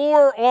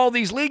before all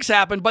these leaks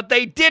happened, but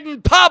they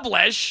didn't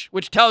publish,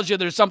 which tells you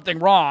there's something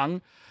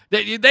wrong.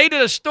 They did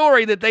a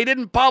story that they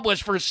didn't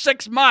publish for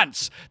 6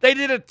 months. They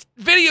did a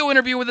video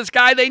interview with this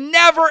guy they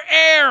never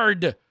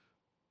aired.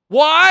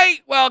 Why?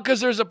 Well,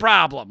 because there's a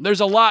problem.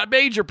 There's a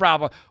major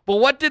problem.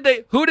 But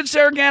who did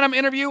Sarah Ganim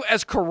interview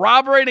as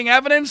corroborating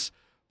evidence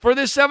for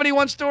this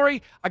 71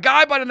 story? A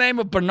guy by the name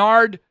of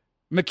Bernard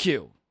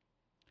McHugh.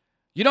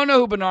 You don't know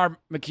who Bernard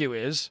McHugh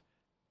is,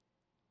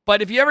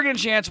 but if you ever get a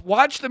chance,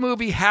 watch the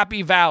movie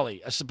Happy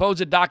Valley, a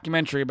supposed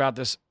documentary about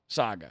this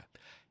saga.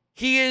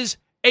 He is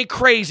a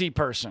crazy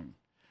person.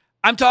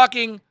 I'm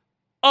talking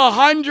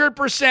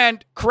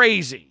 100%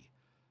 crazy.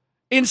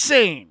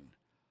 Insane.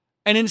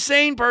 An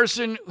insane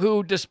person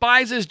who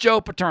despises Joe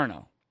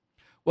Paterno.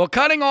 Well,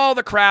 cutting all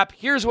the crap,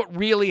 here's what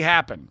really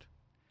happened.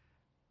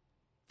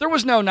 There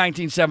was no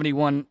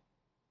 1971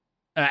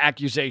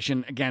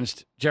 accusation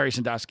against Jerry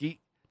Sandusky.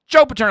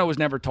 Joe Paterno was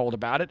never told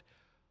about it.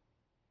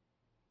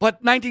 But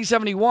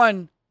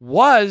 1971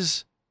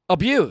 was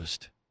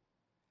abused.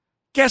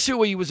 Guess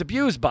who he was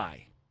abused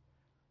by?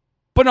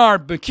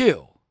 Bernard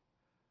McHugh.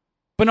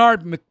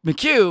 Bernard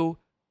McHugh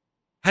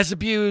has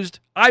abused,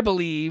 I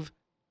believe,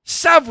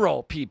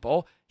 several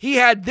people. He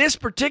had this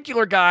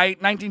particular guy,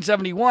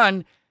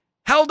 1971,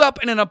 held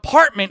up in an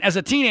apartment as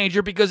a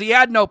teenager because he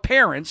had no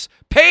parents,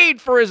 paid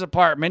for his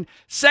apartment,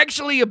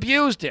 sexually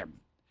abused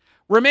him,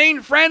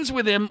 remained friends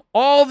with him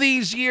all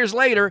these years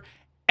later,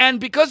 and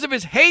because of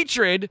his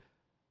hatred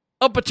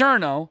of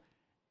Paterno,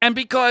 and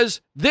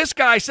because this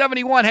guy,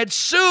 71, had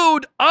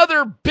sued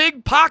other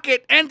big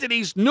pocket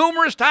entities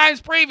numerous times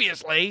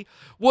previously,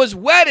 was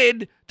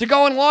wedded to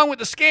going along with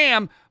the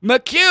scam,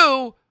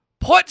 McHugh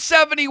put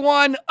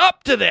 71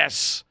 up to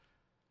this.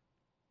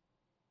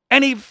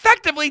 And he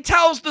effectively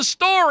tells the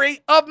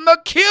story of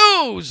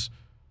McHugh's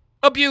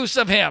abuse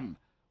of him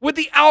with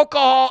the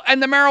alcohol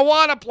and the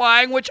marijuana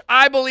applying, which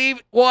I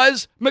believe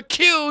was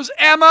McHugh's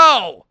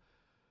MO.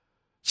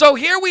 So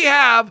here we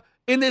have,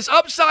 in this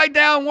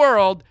upside-down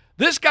world,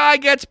 this guy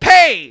gets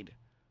paid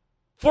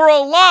for a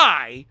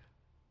lie.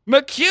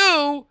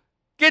 McHugh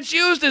gets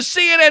used as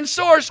CNN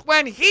source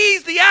when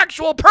he's the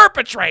actual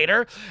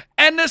perpetrator,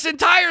 and this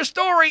entire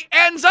story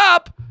ends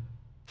up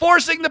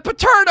forcing the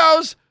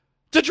Paternos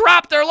to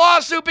drop their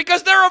lawsuit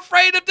because they're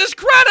afraid of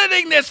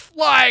discrediting this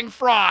flying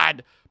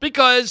fraud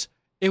because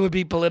it would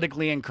be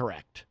politically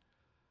incorrect.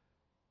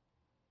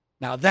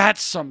 Now,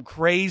 that's some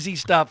crazy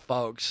stuff,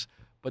 folks,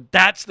 but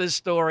that's this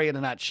story in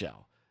a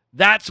nutshell.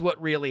 That's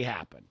what really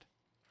happened.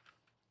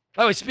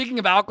 By the way, speaking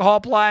of alcohol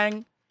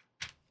applying,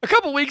 a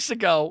couple weeks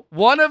ago,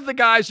 one of the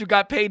guys who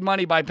got paid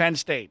money by Penn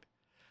State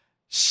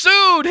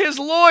sued his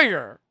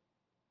lawyer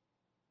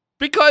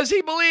because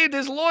he believed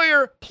his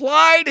lawyer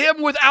plied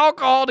him with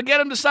alcohol to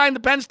get him to sign the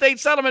Penn State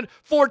settlement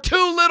for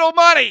too little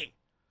money.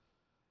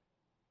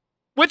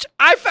 Which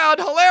I found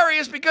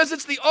hilarious because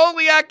it's the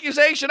only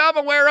accusation I'm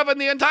aware of in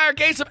the entire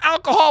case of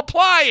alcohol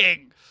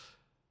plying,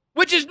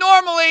 which is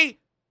normally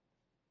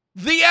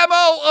the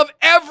MO of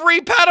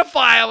every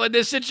pedophile in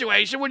this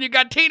situation. When you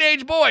got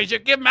teenage boys, you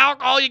give them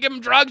alcohol, you give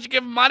them drugs, you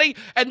give them money,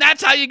 and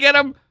that's how you get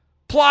them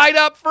plied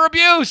up for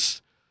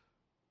abuse.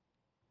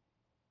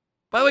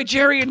 By the way,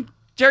 Jerry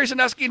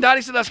Sandusky and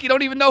Donnie Sandusky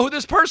don't even know who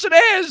this person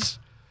is.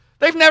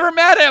 They've never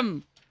met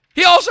him.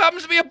 He also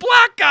happens to be a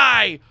black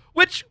guy,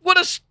 which would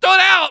have stood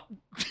out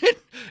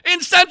in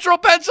central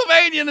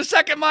Pennsylvania in the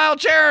Second Mile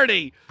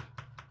Charity.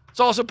 It's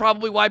also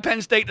probably why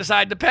Penn State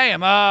decided to pay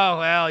him. Oh,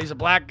 well, he's a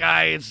black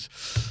guy.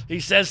 He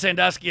says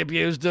Sandusky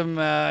abused him,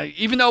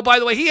 even though, by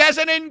the way, he has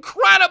an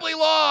incredibly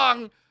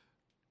long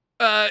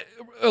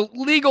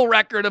legal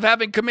record of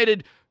having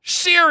committed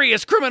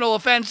serious criminal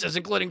offenses,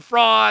 including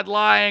fraud,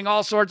 lying,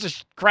 all sorts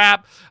of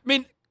crap. I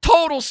mean,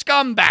 total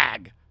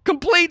scumbag,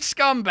 complete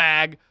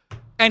scumbag,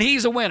 and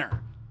he's a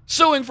winner.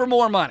 suing for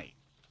more money.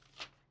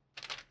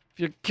 If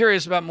you're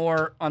curious about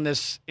more on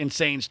this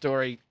insane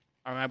story,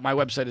 my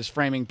website is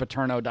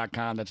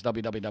framingpaterno.com. That's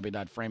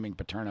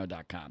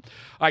www.framingpaterno.com.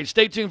 All right,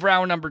 stay tuned for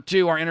hour number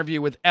 2, our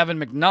interview with Evan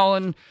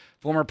McMullin,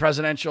 former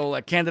presidential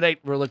candidate.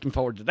 We're looking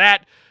forward to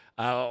that.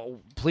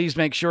 Please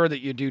make sure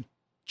that you do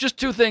just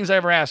 2 things I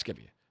ever ask of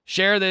you.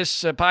 Share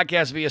this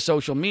podcast via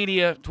social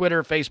media,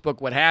 Twitter,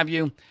 Facebook, what have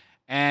you.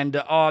 And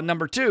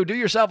number 2, do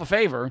yourself a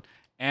favor.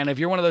 And if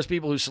you're one of those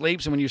people who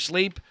sleeps, and when you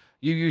sleep,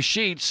 you use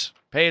sheets,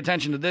 pay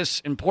attention to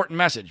this important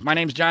message. My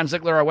name's John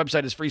Ziegler. Our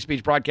website is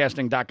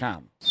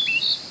freespeechbroadcasting.com.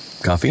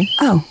 Coffee?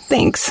 Oh,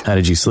 thanks. How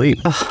did you sleep?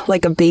 Ugh,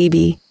 like a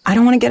baby. I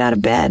don't want to get out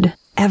of bed.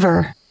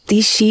 Ever.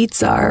 These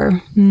sheets are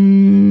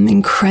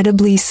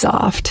incredibly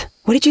soft.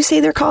 What did you say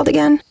they're called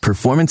again?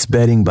 Performance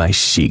bedding by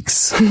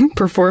Sheiks.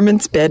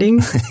 Performance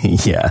bedding?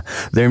 Yeah,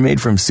 they're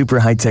made from super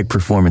high-tech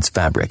performance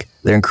fabric.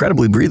 They're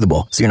incredibly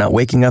breathable, so you're not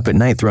waking up at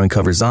night throwing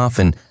covers off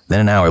and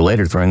then an hour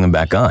later throwing them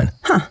back on.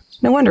 Huh,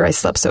 no wonder I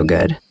slept so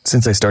good.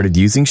 Since I started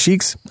using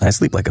Sheiks, I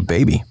sleep like a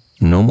baby.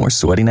 No more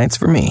sweaty nights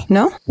for me.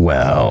 No?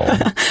 Well...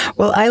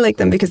 Well, I like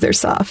them because they're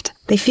soft.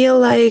 They feel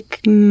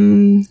like,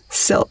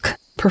 silk.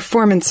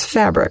 Performance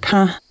fabric,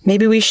 huh?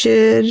 Maybe we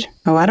should...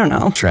 Oh, I don't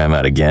know. Try them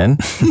out again?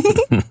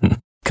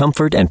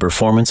 Comfort and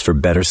performance for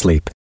better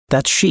sleep.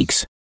 That's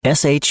Sheiks.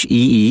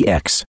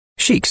 S-H-E-E-X.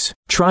 Sheiks.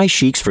 Try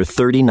Sheiks for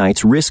 30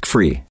 nights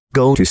risk-free.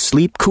 Go to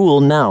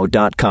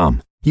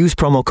sleepcoolnow.com. Use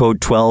promo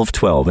code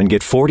 1212 and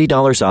get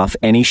 $40 off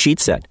any sheet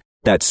set.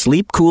 That's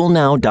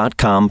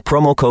sleepcoolnow.com,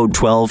 promo code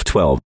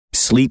 1212.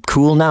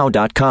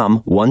 Sleepcoolnow.com,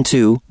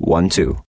 1212.